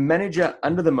 the manager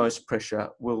under the most pressure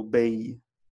will be?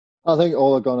 I think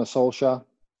Ole Gunnar Solskjaer.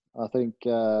 I think,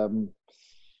 you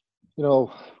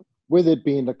know, with it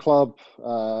being the club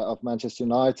of Manchester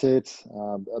United,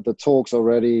 the talks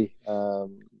already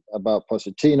about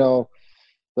Pochettino,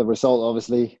 the result,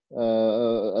 obviously,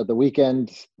 at the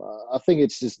weekend. I think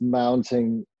it's just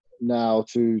mounting now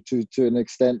to an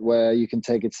extent where you can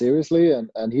take it seriously,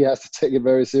 and he has to take it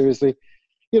very seriously.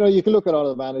 You know, you can look at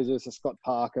other managers. Scott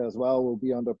Parker as well will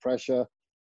be under pressure.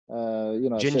 You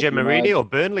know, Ginger Mourinho or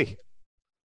Burnley?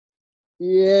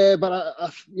 Yeah,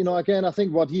 but you know, again, I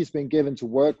think what he's been given to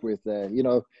work with there, you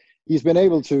know, he's been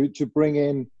able to bring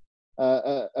in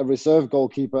a reserve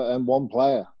goalkeeper and one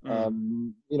player.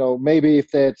 You know, maybe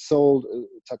if they had sold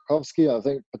Tarkowski, I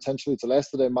think potentially to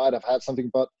Leicester, they might have had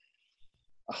something. But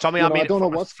Tommy, I don't know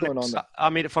what's going on there. I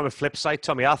mean it from a flip side,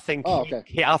 Tommy. I think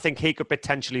I think he could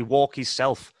potentially walk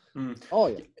himself. Oh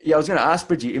yeah. Yeah, I was going to ask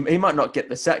Bridgie. He might not get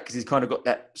the sack because he's kind of got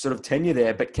that sort of tenure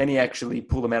there. But can he actually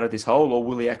pull them out of this hole, or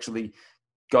will he actually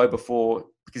go before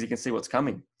because he can see what's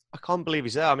coming? I can't believe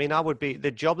he's there. I mean,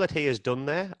 the job that he has done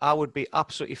there, I would be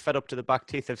absolutely fed up to the back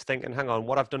teeth of thinking, hang on,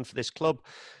 what I've done for this club.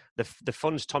 The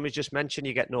funds Tommy's just mentioned,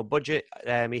 you get no budget.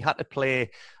 He had to play,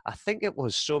 I think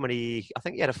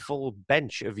he had a full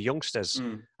bench of youngsters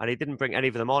and he didn't bring any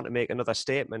of them on to make another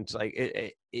statement.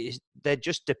 Like they're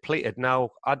just depleted. Now,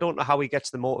 I don't know how he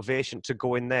gets the motivation to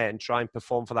go in there and try and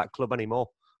perform for that club anymore.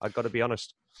 I've got to be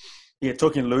honest. Yeah,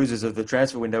 talking losers of the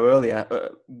transfer window earlier,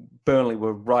 Burnley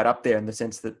were right up there in the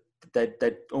sense that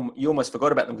you almost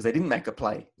forgot about them because they didn't make a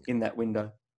play in that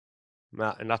window.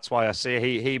 And that's why I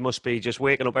say he must be just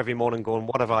waking up every morning going,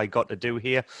 what have I got to do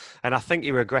here? And I think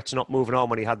he regrets not moving on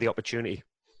when he had the opportunity.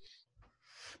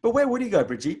 But where would he go,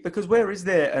 Bridgie? Because where is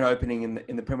there an opening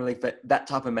in the Premier League for that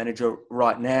type of manager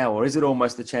right now? Or is it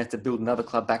almost the chance to build another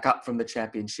club back up from the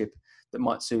Championship that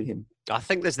might suit him? I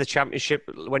think there's the Championship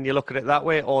when you look at it that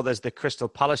way, or there's the Crystal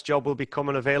Palace job will be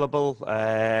coming available.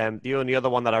 The only other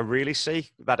one that I really see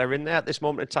that are in there at this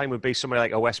moment in time would be somebody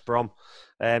like a West Brom,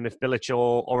 if Bilic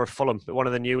or a Fulham, one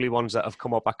of the newly ones that have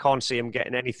come up. I can't see him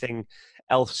getting anything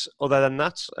else other than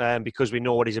that because we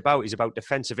know what he's about. He's about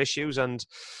defensive issues and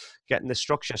getting the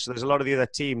structure. So there's a lot of the other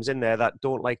teams in there that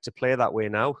don't like to play that way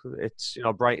now. It's, you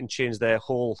know, Brighton changed their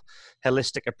whole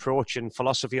holistic approach and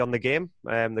philosophy on the game.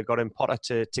 They've got in Potter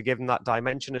to give him that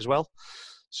dimension as well.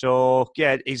 So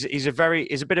yeah, he's a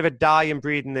bit of a dying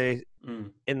breed in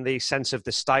the sense of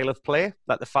the style of play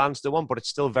that the fans do want, but it's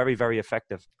still very, very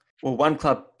effective. Well, one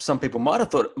club some people might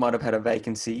have thought might have had a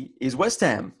vacancy is West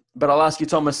Ham. But I'll ask you,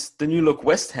 Thomas, the new look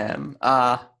West Ham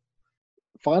are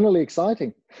finally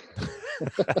exciting.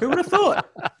 Who would have thought?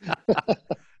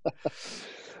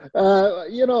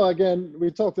 You know, again,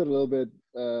 we talked a little bit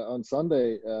on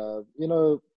Sunday. You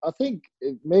know, I think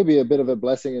it may be a bit of a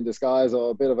blessing in disguise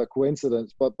or a bit of a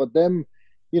coincidence, but them,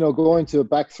 you know, going to a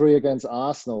back three against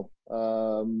Arsenal,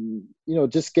 you know,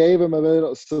 just gave them a bit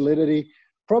of solidity.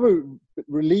 probably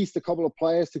released a couple of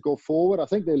players to go forward. I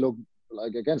think they look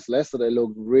like against Leicester, they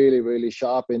look really, really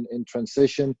sharp in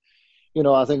transition.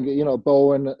 I think,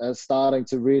 Bowen is starting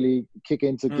to really kick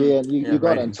into gear. And you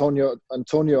got Antonio,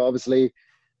 obviously,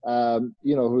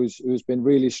 who's been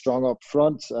really strong up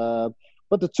front.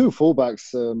 But the two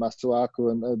fullbacks,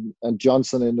 Masuaku and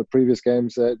Johnson in the previous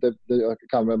games, I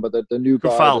can't remember, the new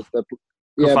guy.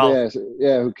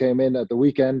 Who came in at the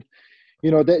weekend.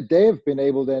 They've been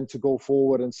able then to go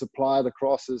forward and supply the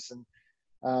crosses.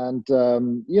 And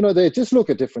they just look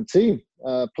a different team,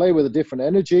 play with a different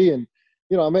energy. And,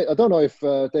 I don't know if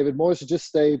David Moyes should just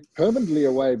stay permanently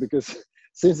away, because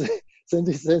since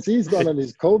he's gone on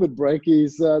his COVID break,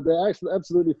 they're actually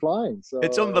absolutely flying. So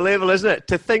it's unbelievable, isn't it?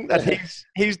 To think that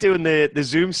he's doing the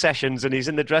Zoom sessions and he's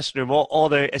in the dressing room, or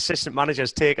the assistant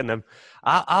manager's taking them.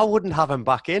 I wouldn't have him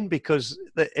back in, because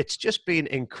it's just been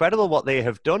incredible what they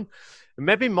have done.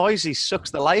 Maybe Moisey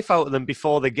sucks the life out of them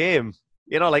before the game,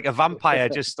 like a vampire,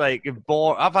 just like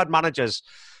bored. I've had managers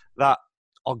that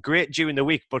are great during the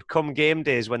week, but come game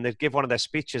days, when they give one of their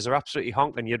speeches, they're absolutely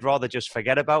honking. You'd rather just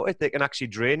forget about it. They can actually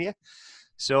drain you.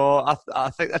 So I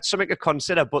think that's something to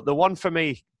consider. But the one for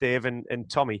me, Dave and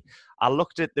Tommy, I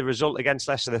looked at the result against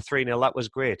Leicester, the 3-0. That was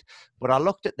great. But I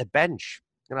looked at the bench,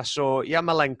 and I saw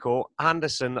Yarmolenko,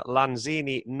 Anderson,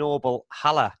 Lanzini, Noble,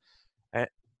 Haller, and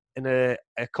a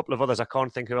couple of others. I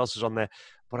can't think who else is on there.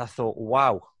 But I thought,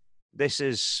 wow, this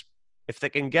is, if they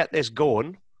can get this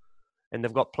going, and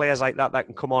they've got players like that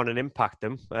can come on and impact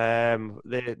them,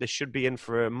 they should be in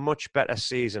for a much better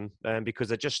season, because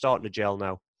they're just starting to gel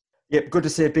now. Yep, good to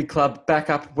see a big club back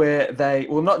up where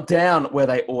not down where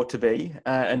they ought to be,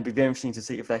 and be very interesting to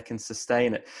see if they can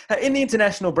sustain it. In the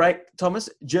international break, Thomas,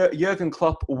 Jurgen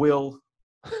Klopp will...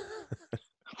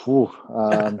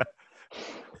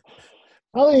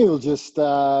 I think he'll just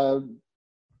put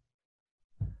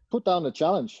down the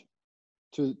challenge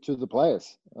to the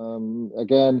players.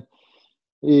 Again,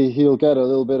 he'll get a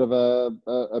little bit of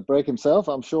a break himself,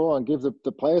 I'm sure, and give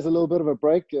the players a little bit of a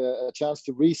break, a chance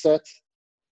to reset,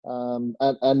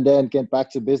 and then get back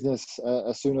to business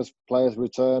as soon as players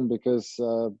return. Because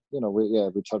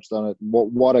we touched on it.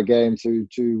 What a game to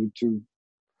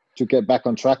get back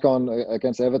on track on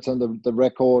against Everton. The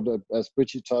record, as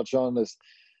Bridgie touched on, has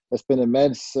been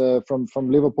immense from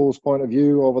Liverpool's point of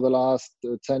view over the last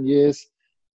 10 years.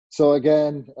 So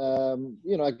again,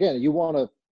 you want to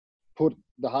put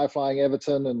the high-flying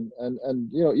Everton and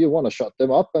you want to shut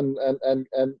them up and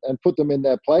put them in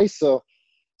their place. So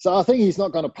I think he's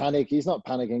not going to panic. He's not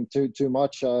panicking too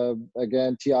much.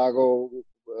 Again, Thiago,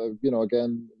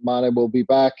 again, Mane will be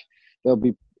back. They'll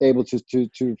be able to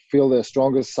feel their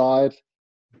strongest side.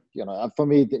 For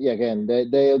me, again,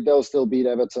 they'll still beat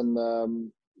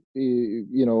Everton.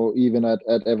 Even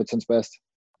at Everton's best.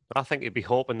 I think you'd be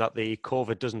hoping that the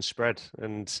COVID doesn't spread.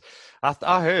 And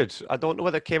I heard, I don't know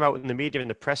whether it came out in the media in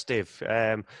the press, Dave,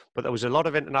 but there was a lot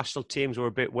of international teams who were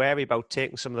a bit wary about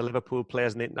taking some of the Liverpool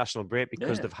players in the international break,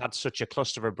 because they've had such a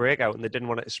cluster of a breakout and they didn't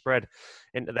want it to spread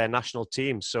into their national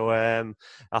team. So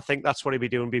I think that's what he'll be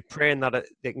doing, be praying that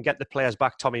they can get the players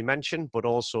back Tommy mentioned, but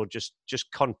also just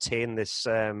contain this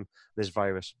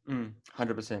virus.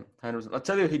 100%. I'll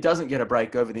tell you, he doesn't get a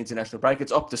break over the international break.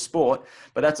 It's Optus Sport,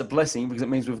 but that's a blessing, because it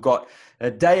means we've got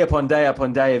a day upon day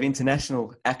upon day of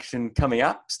international action coming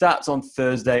up. Starts on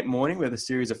Thursday morning with a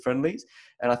series of friendlies,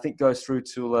 and I think goes through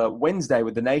to Wednesday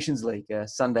with the Nations League,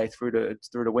 Sunday through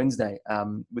to Wednesday,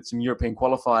 with some European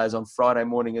qualifiers on Friday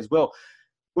morning as well.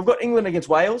 We've got England against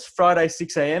Wales, Friday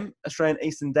 6 a.m. Australian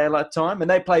Eastern Daylight Time,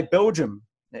 and they play Belgium.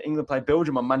 Now, England play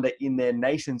Belgium on Monday in their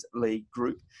Nations League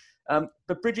group.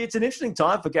 But Bridgie, it's an interesting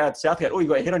time for Gareth Southgate. Oh, you've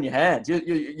got your head on your hands.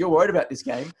 You're worried about this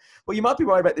game. Well, you might be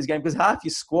worried about this game because half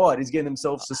your squad is getting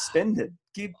themselves suspended.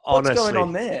 What's going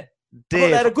on there? Dave,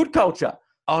 they had a good culture.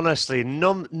 Honestly,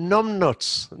 numb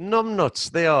nuts.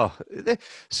 They are.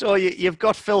 So you've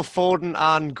got Phil Foden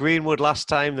and Greenwood last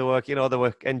time. They were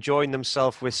enjoying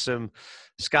themselves with some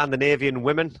Scandinavian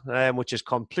women, which is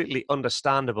completely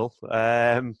understandable.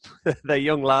 They're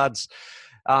young lads.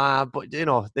 But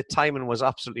the timing was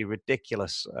absolutely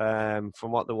ridiculous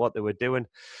from what they were doing.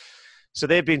 So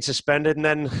they've been suspended, and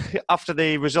then after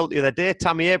the result the other day,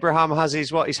 Tammy Abraham has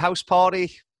his house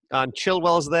party, and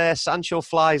Chilwell's there. Sancho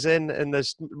flies in, and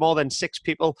there's more than 6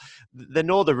 people. They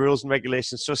know the rules and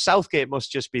regulations, so Southgate must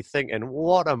just be thinking,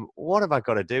 "What have I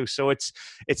got to do?" So it's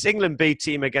England B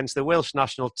team against the Welsh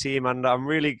national team, and I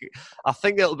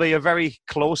think it'll be a very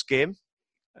close game.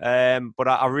 But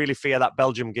I really fear that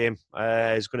Belgium game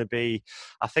is going to be,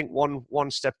 I think,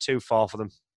 one step too far for them.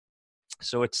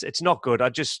 So it's not good.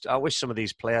 I wish some of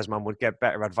these players, man, would get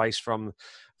better advice from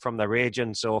their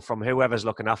agents or from whoever's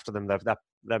looking after them.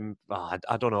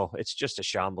 I don't know. It's just a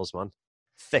shambles, man.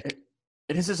 Thick.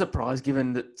 It is a surprise,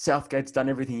 given that Southgate's done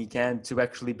everything he can to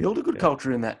actually build a good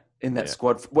culture in that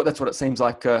squad. That's what it seems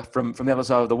like from the other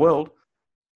side of the world.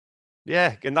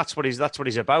 Yeah, and that's what he's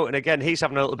about. And again, he's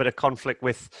having a little bit of conflict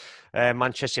with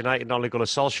Manchester United and Ole Gunnar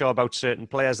Solskjaer about certain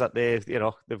players that they've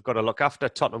got to look after.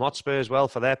 Tottenham Hotspur as well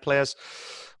for their players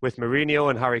with Mourinho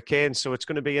and Harry Kane. So it's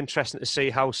going to be interesting to see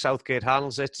how Southgate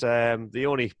handles it. The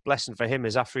only blessing for him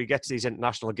is after he gets these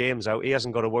international games out, he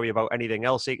hasn't got to worry about anything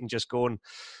else. He can just go and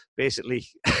basically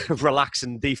relax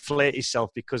and deflate himself,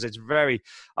 because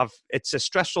it's a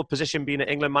stressful position being an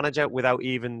England manager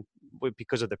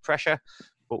because of the pressure,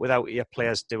 but without your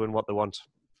players doing what they want.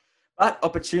 But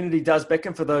opportunity does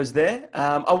beckon for those there.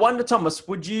 I wonder, Thomas,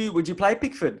 would you play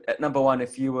Pickford at number one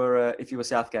if you were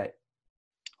Southgate?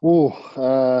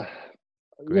 I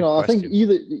think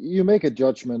either you make a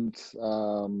judgment.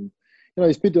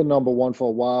 He's been the number one for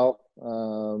a while.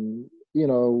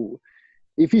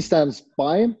 If he stands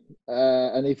by him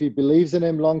and if he believes in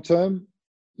him long term,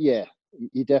 yeah,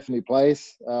 he definitely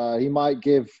plays. He might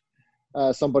give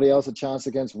somebody else a chance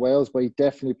against Wales, but he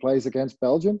definitely plays against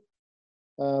Belgium.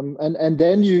 And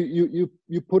then you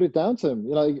put it down to him.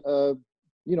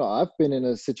 I've been in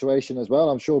a situation as well.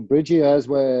 I'm sure Bridgie has,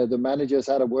 where the manager's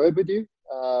had a word with you.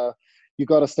 You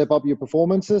got to step up your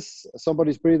performances.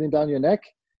 Somebody's breathing down your neck.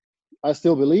 I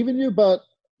still believe in you, but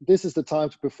this is the time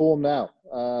to perform now.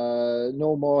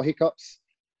 No more hiccups.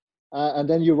 And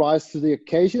then you rise to the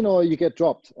occasion, or you get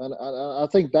dropped. And I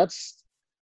think that's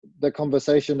the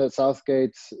conversation that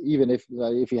Southgate, even if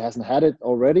he hasn't had it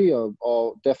already,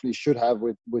 or definitely should have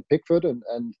with Pickford,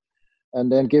 and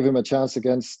then give him a chance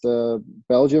against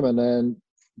Belgium, and then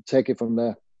take it from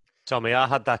there. Tommy, I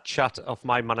had that chat of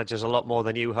my managers a lot more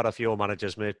than you had of your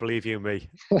managers, mate. Believe you me.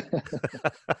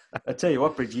 I tell you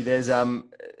what, Bridgie, there's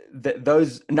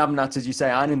those numbnuts, as you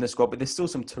say, aren't in the squad, but there's still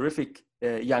some terrific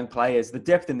young players. The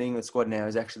depth in the England squad now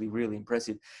is actually really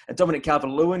impressive. And Dominic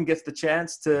Calvert-Lewin gets the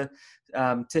chance to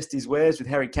test his wares with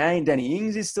Harry Kane. Danny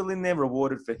Ings is still in there,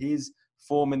 rewarded for his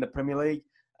form in the Premier League.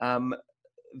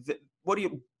 What do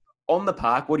you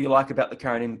like about the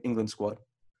current England squad?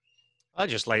 I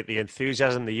just like the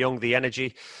enthusiasm, the young, the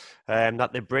energy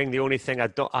that they bring. The only thing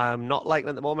I'm not liking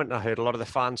at the moment, and I heard a lot of the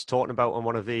fans talking about on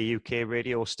one of the UK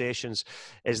radio stations,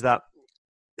 is that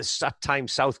at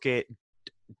times Southgate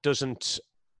doesn't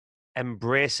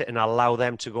embrace it and allow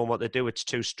them to go on what they do. It's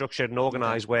too structured and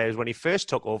organised, whereas when he first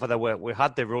took over, we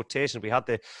had the rotation, we had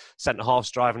the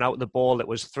centre-halves driving out the ball that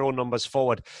was throwing numbers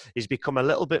forward. He's become a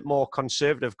little bit more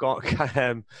conservative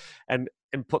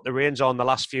and put the reins on the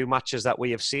last few matches that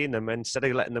we have seen them, instead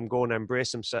of letting them go and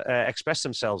express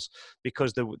themselves,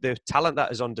 because the talent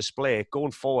that is on display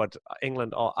going forward,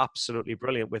 England are absolutely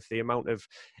brilliant with the amount of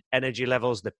energy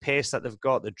levels, the pace that they've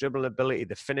got, the dribbling ability,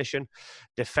 the finishing.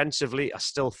 Defensively, I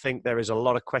still think there is a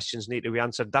lot of questions need to be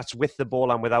answered. That's with the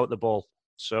ball and without the ball.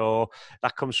 So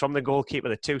that comes from the goalkeeper,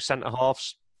 the two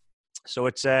centre-halves. So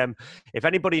it's if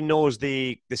anybody knows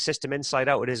the system inside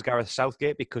out, it is Gareth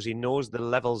Southgate, because he knows the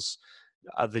levels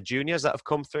of the juniors that have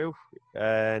come through,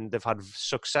 and they've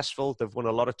won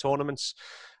a lot of tournaments,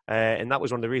 and that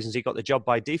was one of the reasons he got the job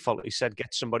by default. He said,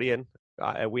 get somebody in,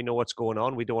 we know what's going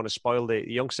on, we don't want to spoil the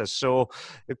youngsters. So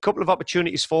a couple of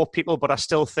opportunities for people, but I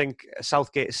still think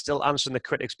Southgate is still answering the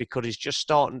critics, because he's just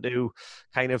starting to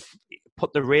kind of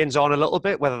put the reins on a little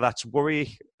bit, whether that's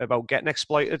worry about getting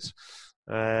exploited.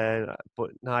 For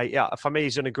me,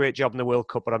 he's done a great job in the World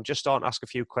Cup, but I'm just starting to ask a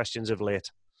few questions of late.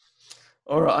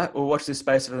 All right, we'll watch this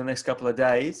space for the next couple of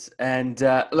days. And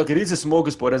look, it is a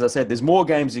smorgasbord, as I said. There's more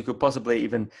games you could possibly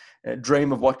even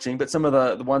dream of watching. But some of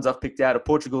the ones I've picked out are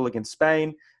Portugal against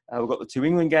Spain. We've got the two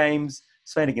England games,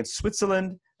 Spain against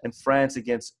Switzerland, and France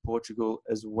against Portugal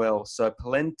as well. So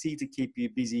plenty to keep you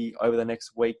busy over the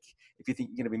next week if you think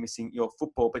you're going to be missing your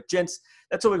football. But gents,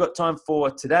 that's all we've got time for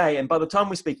today. And by the time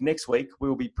we speak next week, we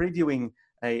will be previewing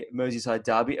a Merseyside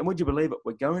derby. And would you believe it?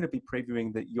 We're going to be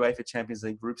previewing the UEFA Champions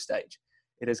League group stage.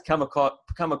 It has come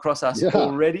across us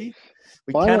already.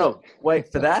 We cannot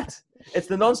wait for that. It's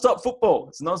the non-stop football.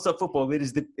 It's non-stop football. It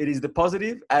is the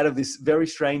positive out of this very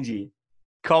strange year.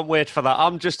 Can't wait for that.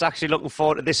 I'm just actually looking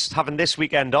forward to having this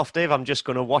weekend off, Dave. I'm just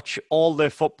going to watch all the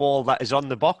football that is on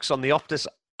the box, on the Optus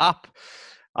app.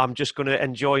 I'm just going to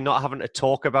enjoy not having to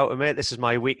talk about it, mate. This is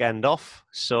my weekend off,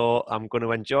 so I'm going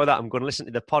to enjoy that. I'm going to listen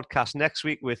to the podcast next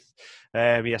week with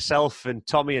yourself and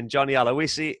Tommy and Johnny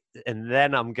Aloisi, and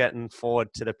then I'm getting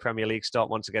forward to the Premier League start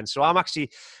once again. So I'm actually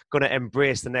going to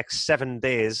embrace the next 7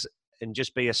 days and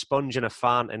just be a sponge and a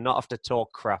fan and not have to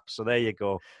talk crap. So there you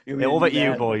go. You'll Over be to you,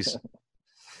 mad. boys.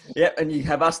 Yeah, and you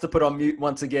have us to put on mute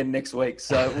once again next week.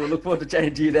 So we'll look forward to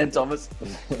chatting to you then, Thomas.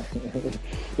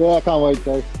 Yeah, I can't wait,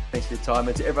 Dave. Thanks for your time.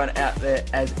 And to everyone out there,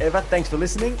 as ever, thanks for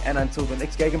listening. And until the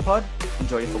next Gagan Pod,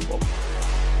 enjoy your football.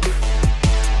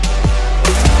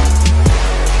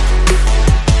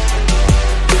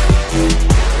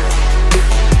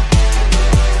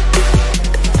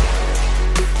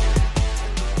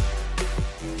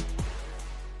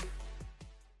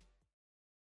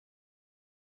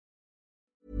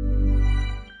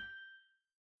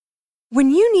 When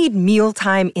you need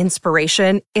mealtime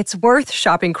inspiration, it's worth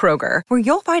shopping Kroger, where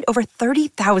you'll find over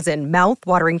 30,000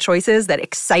 mouth-watering choices that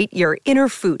excite your inner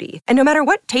foodie. And no matter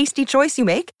what tasty choice you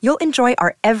make, you'll enjoy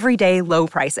our everyday low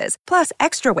prices, plus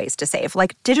extra ways to save,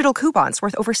 like digital coupons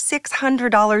worth over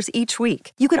 $600 each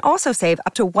week. You can also save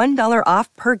up to $1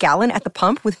 off per gallon at the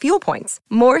pump with fuel points.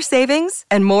 More savings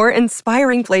and more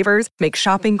inspiring flavors make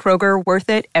shopping Kroger worth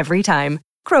it every time.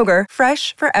 Kroger,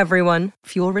 fresh for everyone.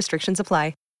 Fuel restrictions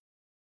apply.